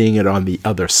teacher, seeing it on the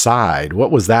other side,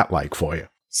 what was that like for you?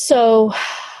 So,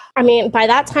 I mean, by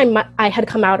that time, I had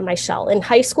come out of my shell. In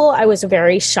high school, I was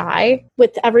very shy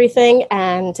with everything.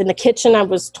 And in the kitchen, I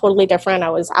was totally different. I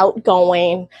was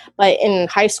outgoing. But in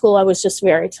high school, I was just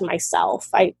very to myself.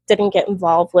 I didn't get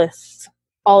involved with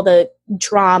all the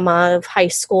drama of high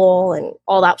school and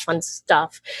all that fun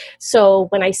stuff. So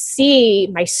when I see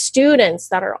my students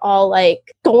that are all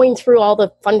like going through all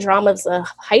the fun dramas of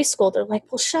high school, they're like,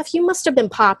 well, chef, you must have been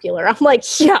popular. I'm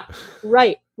like, yeah,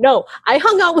 right. No, I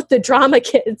hung out with the drama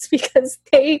kids because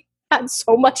they had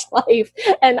so much life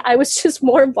and I was just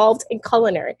more involved in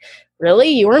culinary. Really?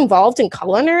 You were involved in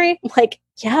culinary? I'm like,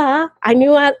 yeah, I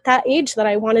knew at that age that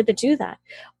I wanted to do that.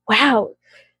 Wow.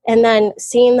 And then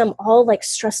seeing them all like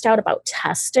stressed out about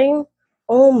testing.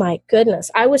 Oh my goodness.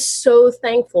 I was so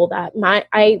thankful that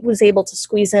I was able to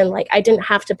squeeze in, like I didn't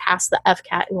have to pass the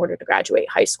FCAT in order to graduate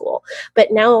high school.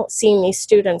 But now seeing these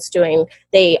students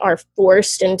they are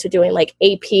forced into doing like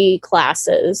AP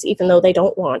classes, even though they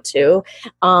don't want to,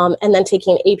 and then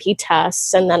taking AP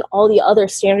tests and then all the other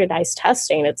standardized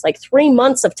testing. It's like 3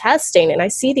 months of testing. And I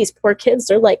see these poor kids,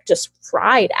 they're like just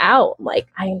fried out. I'm like,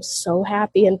 I am so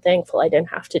happy and thankful I didn't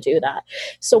have to do that.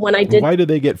 So when I did... Why do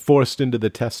they get forced into the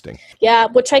testing? Yeah,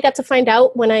 which I got to find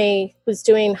out when I was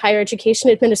doing higher education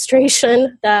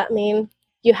administration.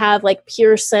 You have like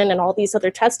Pearson and all these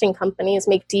other testing companies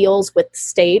make deals with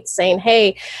states saying,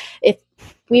 hey, if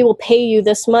we will pay you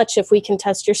this much if we can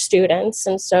test your students.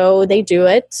 And so they do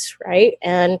it, right?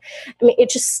 And I mean, it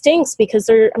just stinks because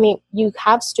you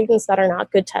have students that are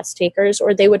not good test takers,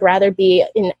 or they would rather be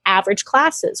in average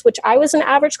classes, which I was in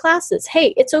average classes.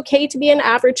 Hey, it's okay to be an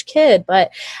average kid.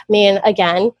 But I mean,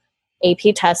 again,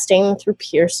 AP testing through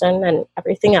Pearson and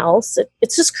everything else.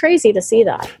 It's just crazy to see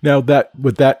that. Now,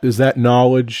 is that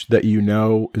knowledge that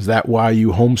is that why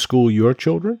you homeschool your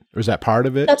children? Or is that part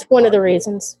of it? That's one of the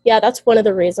reasons. Yeah, that's one of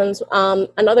the reasons.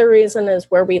 Another reason is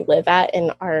where we live at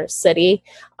in our city.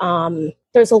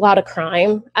 There's a lot of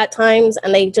crime at times,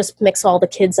 and they just mix all the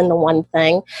kids into one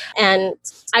thing. And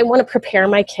I want to prepare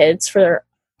my kids for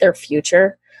their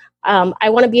future. I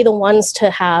want to be the ones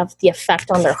to have the effect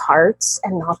on their hearts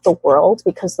and not the world,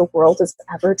 because the world is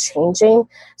ever changing.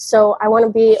 So I want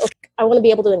to be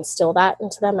able to instill that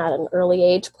into them at an early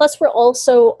age. Plus, we're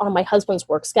also on my husband's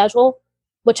work schedule,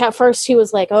 which at first he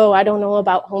was like, oh, I don't know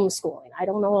about homeschooling. I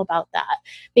don't know about that.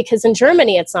 Because in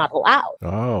Germany, it's not allowed.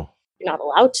 Oh. You're not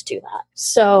allowed to do that.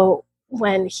 So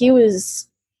when he was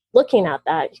looking at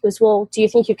that, he goes, well, do you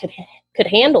think you could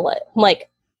handle it? I'm like,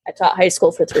 I taught high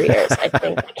school for 3 years. I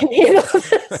think I can handle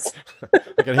this.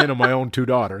 I can handle my own 2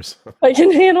 daughters. I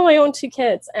can handle my own 2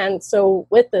 kids. And so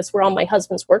with this, we're on my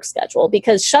husband's work schedule,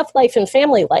 because chef life and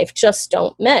family life just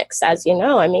don't mix, as you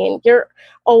know. I mean, you're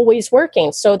always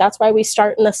working. So that's why we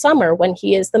start in the summer when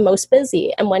he is the most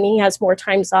busy. And when he has more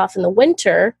times off in the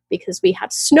winter, because we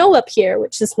have snow up here,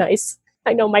 which is nice.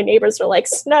 I know my neighbors are like,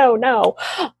 snow, no.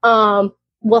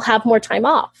 We'll have more time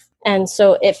off. And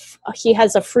so if he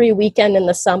has a free weekend in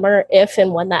the summer, if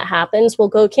and when that happens, we'll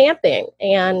go camping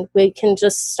and we can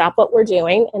just stop what we're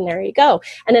doing. And there you go.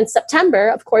 And in September,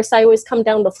 of course, I always come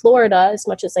down to Florida as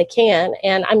much as I can.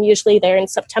 And I'm usually there in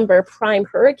September, prime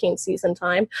hurricane season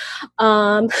time.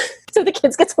 So the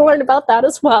kids get to learn about that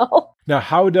as well. Now,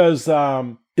 how does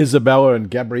Isabella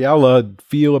and Gabriella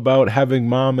feel about having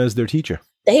mom as their teacher?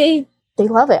 They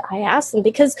love it. I ask them,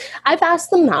 because I've asked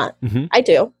them that. Mm-hmm. I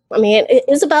do. I mean,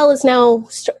 Isabel is now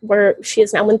where she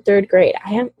is now in 3rd grade.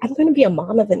 I'm going to be a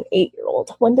mom of an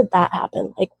 8-year-old. When did that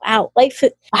happen? Like, wow,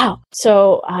 wow.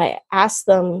 So I asked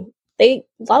them, they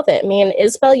love it. I mean,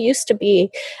 Isabel used to be,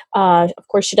 of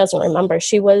course, she doesn't remember.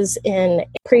 She was in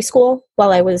preschool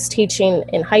while I was teaching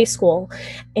in high school.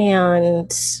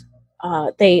 And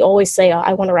they always say,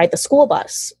 I want to ride the school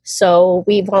bus. So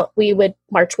we would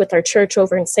march with our church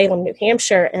over in Salem, New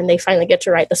Hampshire, and they finally get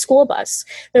to ride the school bus.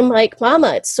 They're like,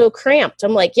 Mama, it's so cramped.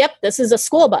 I'm like, yep, this is a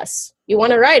school bus. You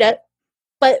want to ride it?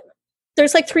 But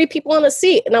there's like 3 people on a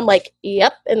seat. And I'm like,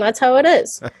 yep, and that's how it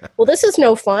is. Well, this is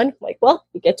no fun. I'm like, well,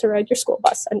 you get to ride your school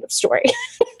bus. End of story.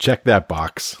 Check that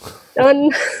box. Done.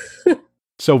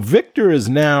 So Victor is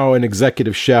now an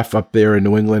executive chef up there in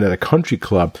New England at a country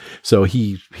club. So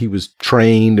he was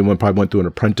trained and probably went through an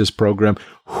apprentice program.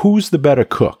 Who's the better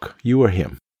cook, you or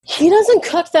him? He doesn't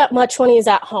cook that much when he's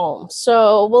at home.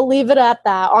 So we'll leave it at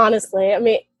that, honestly. I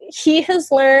mean, he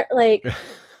has learned, like,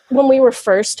 when we were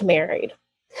first married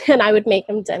and I would make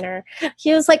him dinner,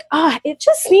 he was like, it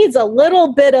just needs a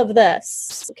little bit of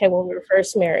this. Okay, when we were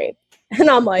first married. And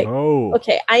I'm like,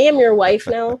 okay, I am your wife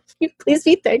now. Please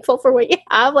be thankful for what you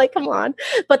have. Like, come on.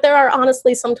 But there are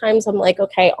honestly, sometimes I'm like,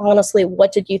 okay, honestly,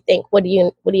 what did you think? What do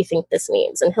you think this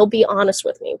means? And he'll be honest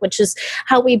with me, which is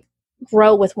how we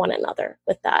grow with one another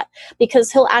with that.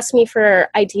 Because he'll ask me for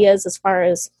ideas as far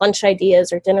as lunch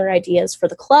ideas or dinner ideas for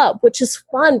the club, which is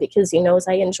fun because he knows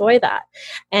I enjoy that.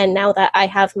 And now that I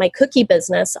have my cookie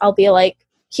business, I'll be like,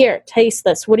 here, taste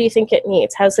this. What do you think it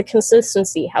needs? How's the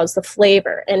consistency? How's the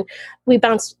flavor? And we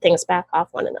bounce things back off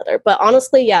one another. But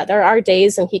honestly, yeah, there are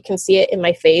days, and he can see it in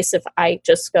my face if I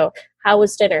just go, how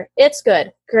was dinner? It's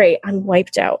good. Great. I'm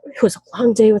wiped out. It was a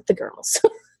long day with the girls.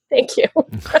 Thank you.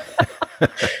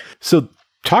 So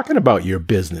talking about your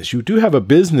business, you do have a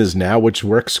business now, which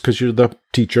works because you're the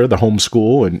teacher, the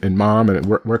homeschool and mom, and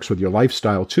it works with your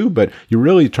lifestyle too, but you're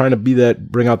really trying to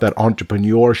bring out that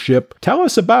entrepreneurship. Tell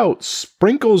us about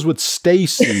Sprinkles with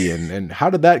Stacy and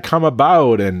how did that come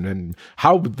about and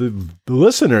how the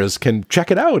listeners can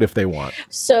check it out if they want.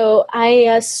 So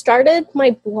I started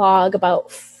my blog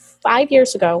about 5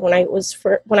 years ago when I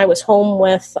was home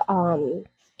with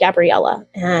Gabriella,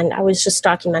 and I was just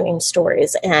documenting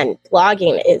stories, and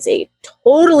blogging is a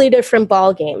totally different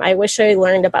ballgame. I wish I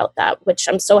learned about that, which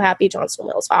I'm so happy Johnson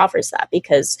Wales offers that,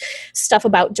 because stuff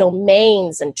about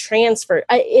domains and transfer,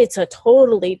 it's a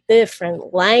totally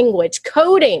different language.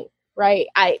 Coding, right?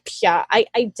 I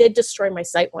did destroy my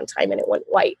site one time and it went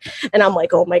white, and I'm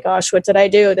like, oh my gosh, what did I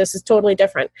do? This is totally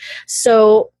different.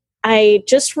 So I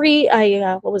just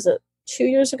 2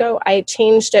 years ago, I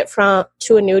changed it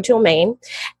to a new domain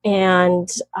and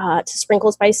to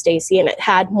Sprinkles by Stacy, and it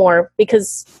had more,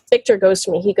 because Victor goes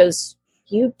to me, he goes,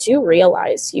 you do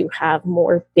realize you have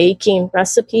more baking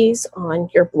recipes on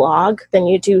your blog than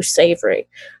you do savory.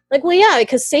 Like, well, yeah,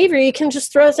 because savory, you can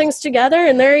just throw things together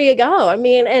and there you go. I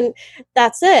mean, and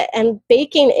that's it. And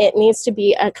baking, it needs to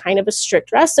be a kind of a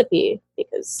strict recipe,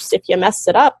 because if you mess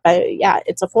it up,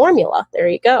 it's a formula. There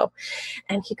you go.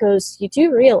 And he goes, you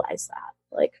do realize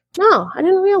that? Like, no, I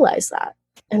didn't realize that.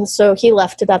 And so he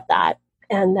left it at that.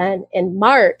 And then in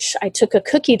March, I took a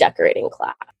cookie decorating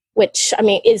class, which, I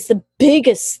mean, is the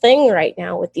biggest thing right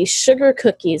now with these sugar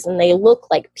cookies, and they look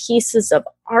like pieces of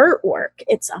artwork.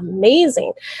 It's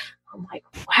amazing. I'm like,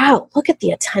 wow, look at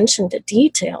the attention to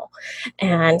detail.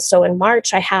 And so in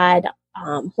March, I had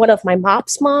one of my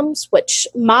MOPS moms, which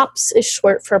MOPS is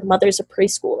short for Mothers of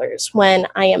Preschoolers. When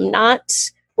I am not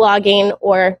blogging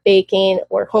or baking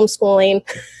or homeschooling,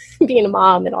 being a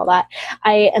mom and all that,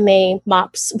 I am a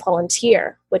MOPS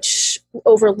volunteer, which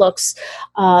overlooks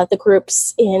the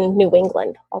groups in New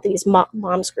England, all these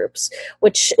moms groups,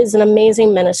 which is an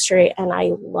amazing ministry, and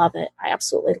I love it. I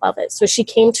absolutely love it. So she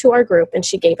came to our group and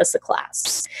she gave us a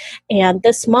class. And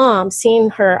this mom,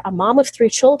 seeing her, a mom of 3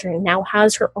 children, now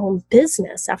has her own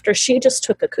business after she just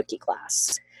took a cookie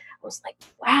class. I was like,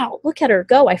 wow, look at her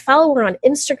go. I follow her on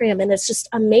Instagram and it's just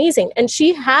amazing. And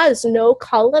she has no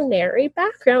culinary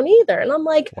background either. And I'm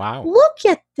like, wow, look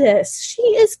at this. She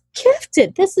is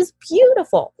gifted. This is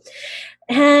beautiful.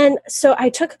 And so I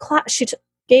took a class. She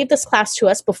gave this class to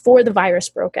us before the virus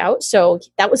broke out. So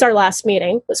that was our last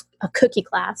meeting, was a cookie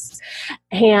class.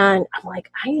 And I'm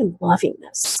like, I am loving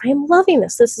this. I am loving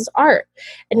this. This is art.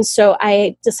 And so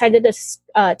I decided to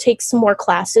take some more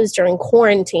classes during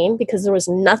quarantine, because there was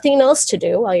nothing else to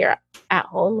do while you're at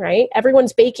home, right?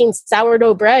 Everyone's baking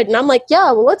sourdough bread. And I'm like,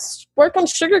 yeah, well, let's work on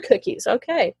sugar cookies.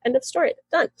 Okay. End of story.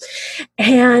 Done.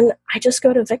 And I just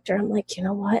go to Victor. I'm like, you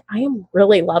know what? I am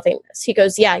really loving this. He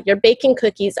goes, yeah, you're baking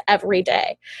cookies every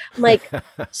day. I'm like,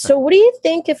 so what do you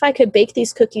think if I could bake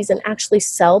these cookies and actually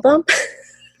sell them?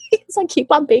 Because I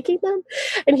keep on baking them.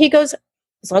 And he goes,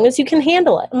 as long as you can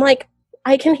handle it. I'm like,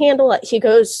 I can handle it. He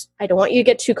goes, I don't want you to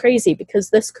get too crazy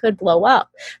because this could blow up.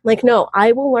 I'm like, no,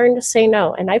 I will learn to say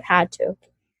no. And I've had to.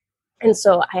 And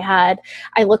so I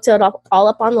looked it all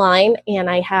up online, and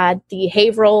I had the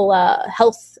behavioral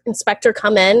health inspector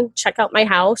come in, check out my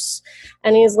house.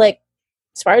 And he's like,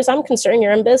 as far as I'm concerned,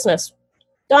 you're in business.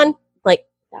 Done. Like,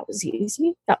 that was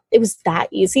easy. It was that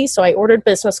easy. So I ordered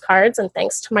business cards, and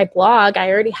thanks to my blog, I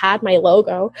already had my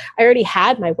logo. I already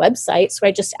had my website. So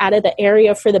I just added the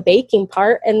area for the baking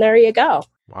part, and there you go.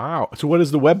 Wow. So what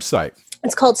is the website?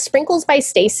 It's called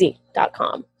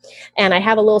sprinklesbystacy.com. And I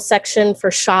have a little section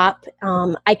for shop.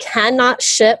 I cannot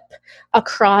ship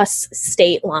across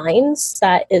state lines.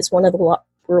 That is one of the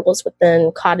rules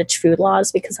within cottage food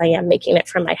laws, because I am making it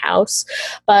from my house.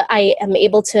 But I am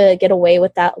able to get away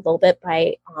with that a little bit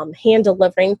by hand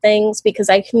delivering things, because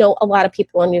I know a lot of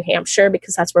people in New Hampshire,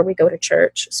 because that's where we go to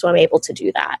church. So I'm able to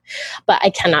do that. But I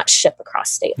cannot ship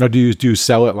across state. Now, do you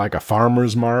sell it like a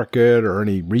farmer's market or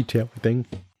any retail thing?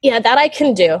 Yeah, that I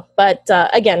can do. But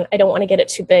again, I don't want to get it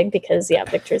too big, because,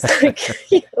 Victor's like,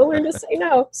 you know, learn to say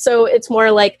no. So it's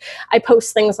more like I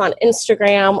post things on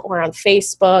Instagram or on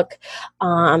Facebook.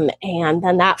 And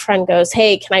then that friend goes,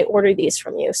 hey, can I order these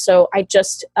from you? So I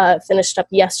just finished up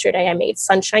yesterday. I made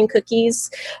sunshine cookies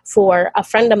for a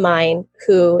friend of mine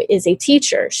who is a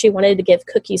teacher. She wanted to give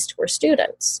cookies to her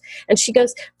students. And she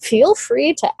goes, feel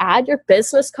free to add your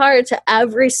business card to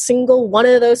every single one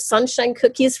of those sunshine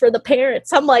cookies for the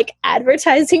parents. I'm like,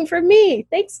 advertising for me.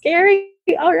 Thanks, Gary.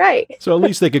 All right. So at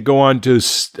least they could go on to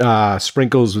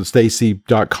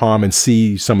sprinkleswithstacy.com and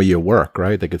see some of your work,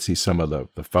 right? They could see some of the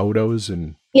photos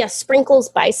and... Yes, Sprinkles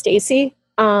by Stacy.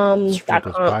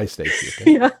 Sprinkles by Stacy.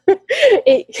 Okay. Yeah.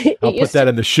 I'll put that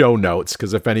in the show notes,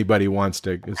 because if anybody wants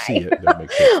to see it, they'll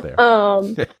make sure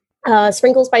it's there.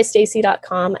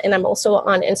 sprinklesbystacy.com, and I'm also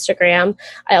on Instagram.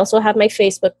 I also have my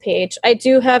Facebook page. I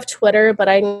do have Twitter, but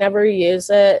I never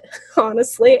use it,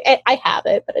 honestly. I have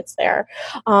it, but it's there.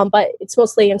 But it's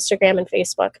mostly Instagram and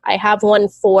Facebook. I have one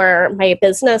for my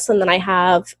business, and then I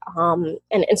have an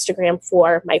Instagram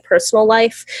for my personal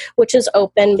life, which is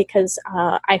open because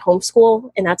I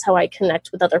homeschool, and that's how I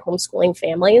connect with other homeschooling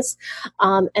families.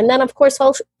 And then, of course,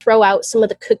 I'll throw out some of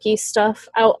the cookie stuff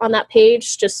out on that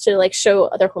page, just to like show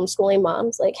other homeschooling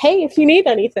moms, like, hey, if you need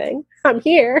anything, I'm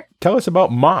here. Tell us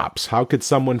about MOPS. How could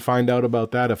someone find out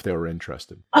about that if they were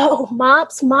interested? Oh,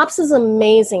 MOPS is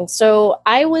amazing. So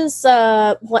I was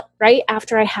right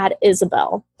after I had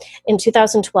Isabel in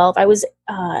 2012, I was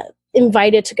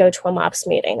invited to go to a MOPS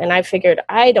meeting, and I figured,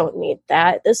 I don't need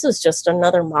that. This is just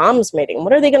another mom's meeting.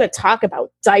 What are they going to talk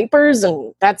about? Diapers,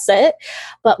 and that's it.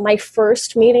 But my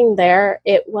first meeting there,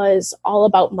 it was all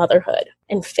about motherhood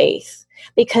and faith.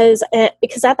 because at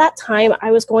that time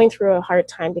I was going through a hard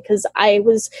time because I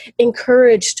was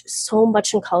encouraged so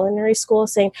much in culinary school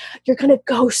saying, you're going to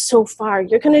go so far.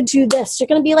 You're going to do this. You're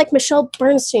going to be like Michelle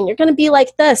Bernstein. You're going to be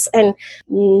like this. And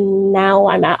now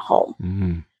I'm at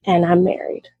home and I'm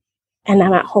married and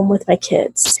I'm at home with my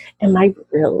kids. Am I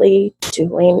really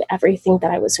doing everything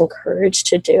that I was encouraged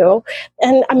to do?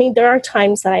 And I mean, there are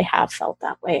times that I have felt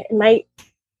that way. Am I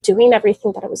doing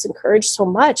everything that I was encouraged so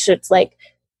much? It's like,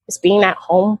 is being at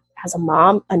home as a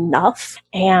mom enough?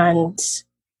 And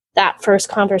that first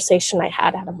conversation I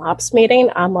had at a MOPS meeting,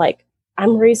 I'm like,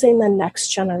 I'm raising the next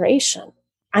generation.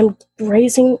 I'm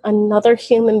raising another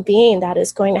human being that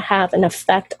is going to have an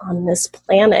effect on this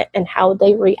planet and how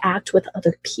they react with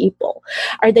other people.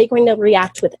 Are they going to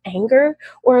react with anger,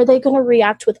 or are they going to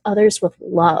react with others with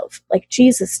love like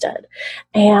Jesus did?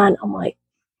 And I'm like,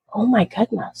 oh my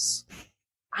goodness,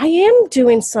 I am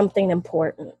doing something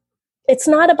important. It's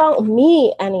not about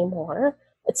me anymore.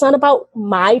 It's not about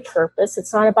my purpose.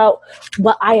 It's not about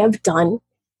what I have done.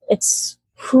 It's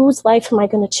whose life am I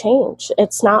going to change?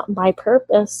 It's not my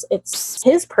purpose. It's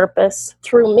his purpose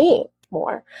through me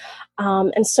more.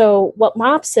 And so what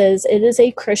MOPS is, it is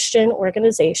a Christian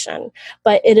organization,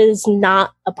 but it is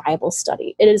not a Bible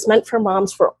study. It is meant for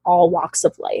moms for all walks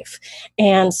of life.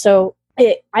 And so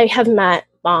I have met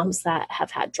moms that have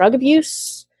had drug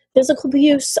abuse, physical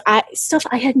abuse, stuff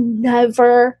I had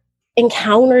never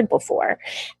encountered before.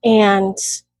 And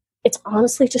it's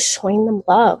honestly just showing them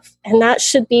love. And that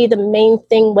should be the main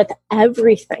thing with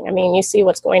everything. I mean, you see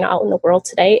what's going on in the world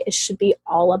today. It should be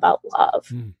all about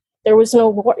love. There was no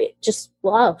war, just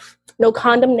love, no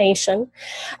condemnation.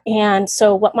 And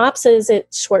so what MOPS is,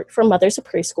 it's short for Mothers of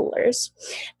Preschoolers.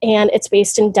 And it's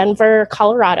based in Denver,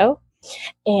 Colorado.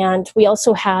 And we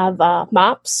also have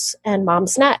MOPS and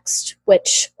Moms Next,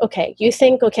 which, you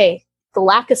think, the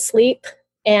lack of sleep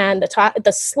and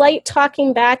the slight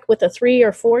talking back with a 3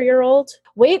 or 4 year old.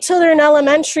 Wait till they're in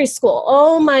elementary school.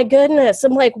 Oh my goodness.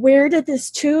 I'm like, where did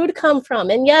this dude come from?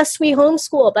 And yes, we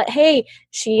homeschool, but hey,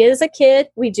 she is a kid.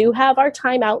 We do have our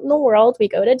time out in the world. We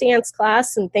go to dance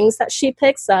class and things that she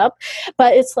picks up.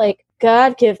 But it's like,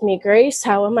 God, give me grace.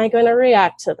 How am I going to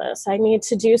react to this? I need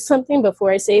to do something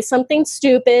before I say something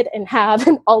stupid and have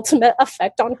an ultimate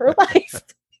effect on her life.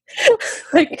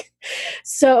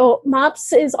 So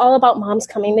MOPS is all about moms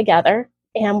coming together,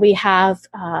 and we have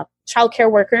childcare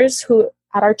workers who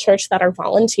at our church that are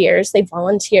volunteers. They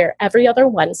volunteer every other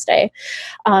Wednesday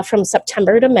from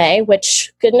September to May,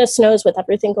 which goodness knows with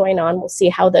everything going on, we'll see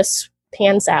how this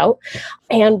pans out.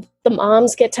 And the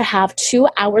moms get to have 2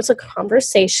 hours of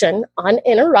conversation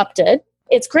uninterrupted.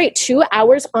 It's great, 2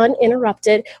 hours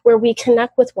uninterrupted where we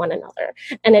connect with one another.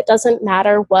 And it doesn't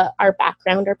matter what our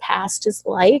background or past is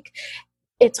like.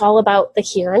 It's all about the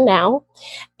here and now.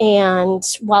 And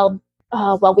while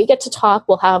we get to talk,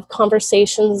 we'll have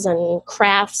conversations and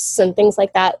crafts and things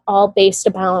like that, all based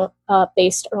around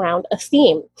a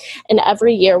theme. And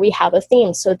every year we have a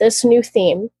theme. So this new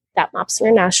theme that MOPS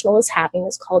International is having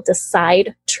is called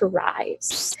Decide to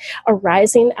Rise,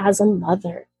 arising as a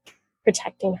mother,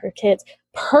 protecting her kids.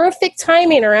 Perfect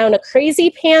timing around a crazy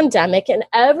pandemic and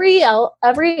every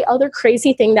other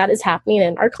crazy thing that is happening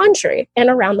in our country and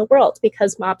around the world,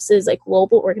 because MOPS is a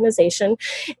global organization.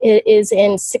 It is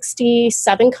in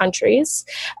 67 countries.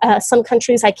 Some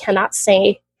countries I cannot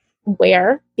say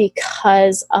where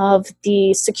because of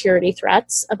the security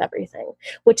threats of everything,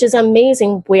 which is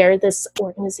amazing where this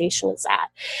organization is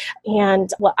at. And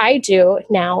what I do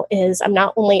now is I'm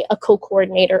not only a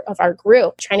co-coordinator of our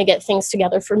group, trying to get things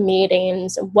together for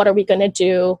meetings and what are we going to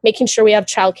do, making sure we have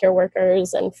childcare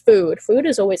workers and food. Food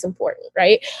is always important,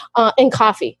 right? And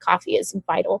coffee. Coffee is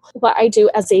vital. What I do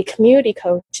as a community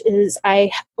coach is I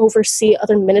oversee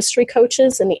other ministry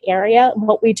coaches in the area. And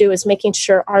what we do is making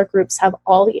sure our groups have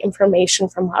all the information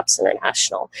from MOPS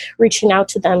International, reaching out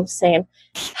to them saying,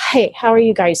 hey, how are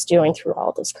you guys doing through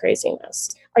all this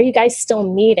craziness? Are you guys still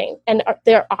meeting? And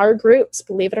there are groups,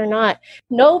 believe it or not.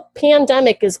 No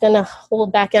pandemic is going to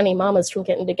hold back any mamas from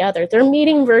getting together. They're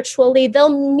meeting virtually.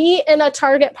 They'll meet in a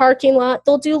Target parking lot.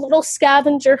 They'll do little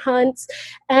scavenger hunts,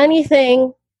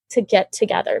 anything to get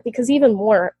together, because even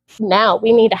more now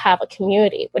we need to have a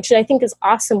community, which I think is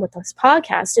awesome with this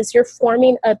podcast, is you're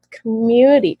forming a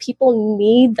community. People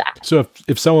need that. So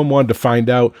if someone wanted to find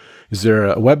out, is there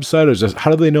a website, or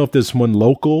how do they know if there's one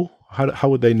local? How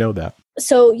would they know that?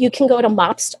 So you can go to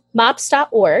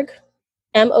mops.org,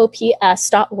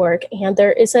 MOPS.org, and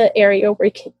there is an area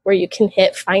where you can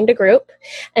hit find a group,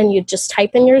 and you just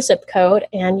type in your zip code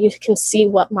and you can see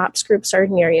what MOPS groups are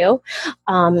near you.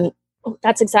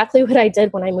 That's exactly what I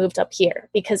did when I moved up here,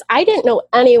 because I didn't know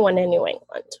anyone in New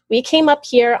England. We came up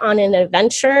here on an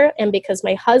adventure, and because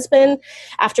my husband,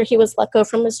 after he was let go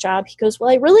from his job, he goes,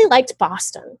 well, I really liked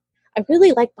Boston. I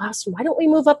really like Boston. Why don't we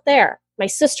move up there? My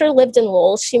sister lived in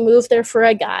Lowell. She moved there for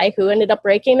a guy who ended up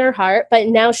breaking her heart, but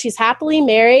now she's happily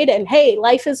married, and hey,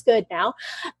 life is good now.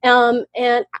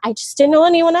 And I just didn't know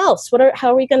anyone else.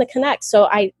 How are we going to connect? So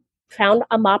I found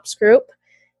a MOPS group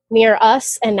near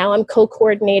us, and now I'm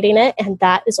co-coordinating it, and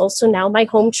that is also now my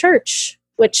home church,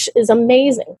 which is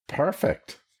amazing.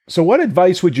 Perfect. So what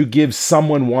advice would you give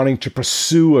someone wanting to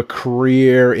pursue a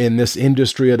career in this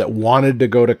industry or that wanted to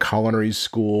go to culinary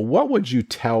school? What would you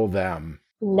tell them?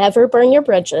 Never burn your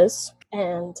bridges,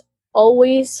 and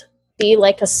always be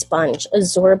like a sponge,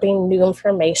 absorbing new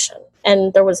information.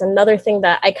 And there was another thing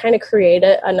that I kind of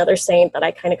created, another saying that I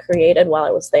kind of created while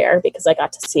I was there, because I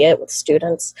got to see it with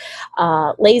students.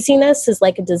 Laziness is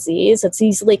like a disease. It's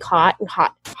easily caught and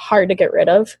hard to get rid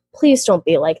of. Please don't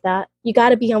be like that. You got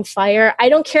to be on fire. I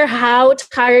don't care how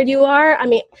tired you are. I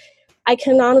mean, I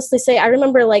can honestly say I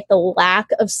remember like the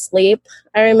lack of sleep.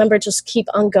 I remember just keep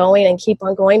on going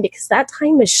because that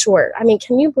time is short. I mean,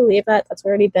 can you believe that? That's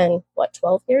already been,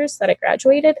 12 years that I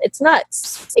graduated? It's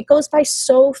nuts. It goes by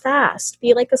so fast.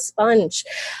 Be like a sponge.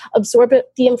 Absorb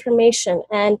the information.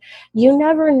 And you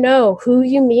never know who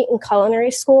you meet in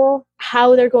culinary school,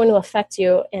 how they're going to affect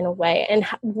you in a way, and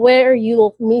where you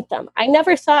will meet them. I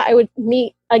never thought I would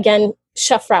meet, again,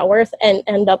 Chef Ratworth and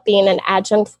end up being an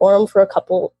adjunct for him for a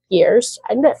couple years.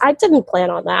 I didn't plan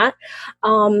on that.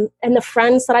 And the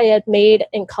friends that I had made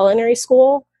in culinary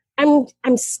school,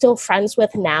 I'm still friends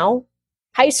with now.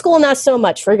 High school, not so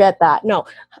much. Forget that. No.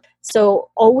 So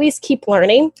always keep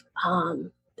learning.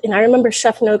 And I remember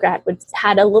Chef Nograd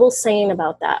had a little saying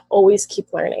about that. Always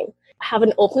keep learning. Have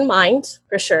an open mind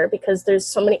for sure, because there's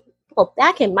so many. Well,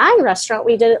 back in my restaurant,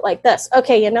 we did it like this.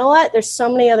 Okay, you know what? There's so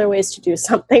many other ways to do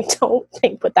something. Don't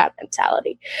think with that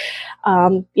mentality.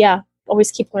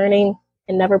 Always keep learning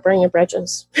and never burn your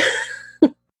bridges.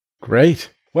 Great.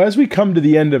 Well, as we come to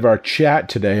the end of our chat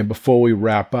today, and before we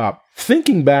wrap up,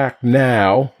 thinking back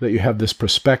now that you have this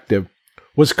perspective,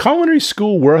 was culinary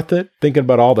school worth it? Thinking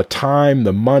about all the time,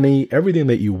 the money, everything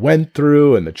that you went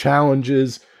through and the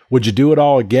challenges. Would you do it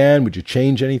all again? Would you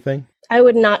change anything? I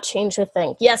would not change a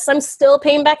thing. Yes, I'm still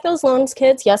paying back those loans,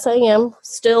 kids. Yes, I am.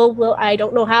 Still will. I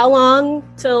don't know how long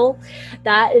till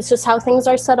that is just how things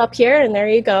are set up here. And there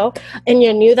you go. And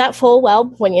you knew that full well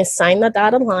when you signed the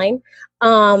dotted line.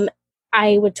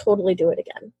 I would totally do it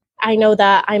again. I know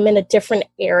that I'm in a different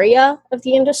area of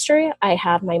the industry. I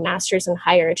have my master's in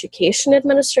higher education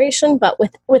administration, but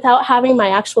without having my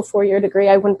actual 4-year degree,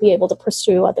 I wouldn't be able to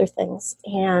pursue other things.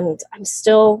 And I'm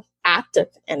still active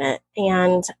in it,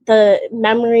 and the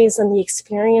memories and the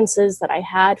experiences that I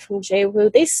had from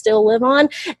JWU, they still live on.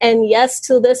 And yes,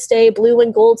 to this day, blue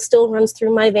and gold still runs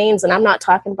through my veins. And I'm not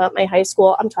talking about my high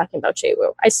school, I'm talking about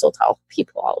JWU. I still tell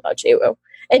people all about JWU.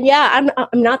 And yeah,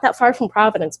 I'm not that far from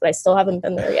Providence, but I still haven't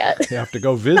been there yet. You have to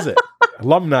go visit.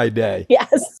 Alumni Day.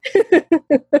 Yes.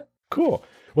 Cool.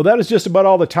 Well, that is just about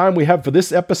all the time we have for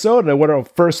this episode. And I want to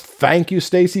first thank you,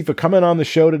 Stacy, for coming on the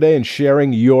show today and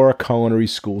sharing your culinary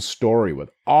school story with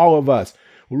all of us.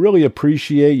 We really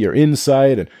appreciate your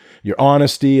insight and your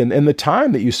honesty and the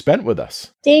time that you spent with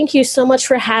us. Thank you so much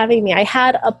for having me. I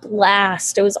had a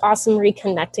blast. It was awesome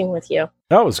reconnecting with you.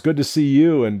 Oh, it's good to see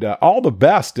you, and all the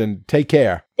best, and take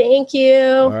care. Thank you.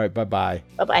 All right, bye-bye.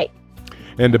 Bye-bye.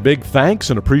 And a big thanks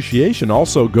and appreciation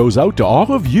also goes out to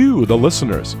all of you, the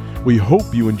listeners. We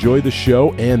hope you enjoy the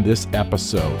show and this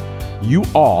episode. You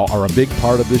all are a big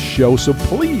part of this show, so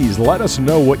please let us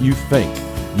know what you think.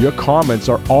 Your comments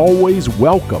are always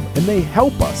welcome, and they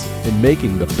help us in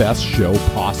making the best show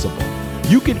possible.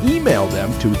 You can email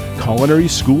them to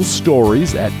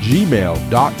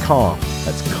culinaryschoolstories@gmail.com.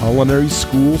 That's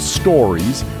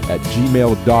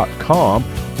culinaryschoolstories@gmail.com.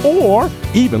 Or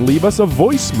even leave us a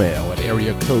voicemail at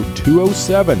area code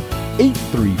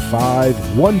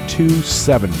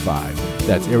 207-835-1275.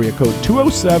 That's area code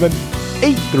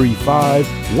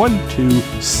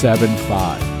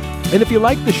 207-835-1275. And if you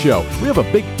like the show, we have a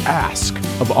big ask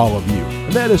of all of you,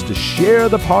 and that is to share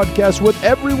the podcast with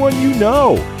everyone you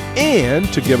know, and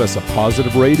to give us a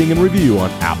positive rating and review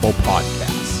on Apple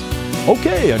Podcasts.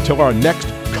 Okay, until our next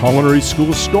Culinary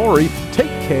School Story, take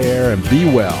care and be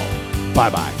well.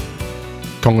 Bye-bye.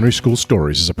 Culinary School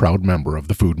Stories is a proud member of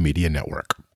the Food Media Network.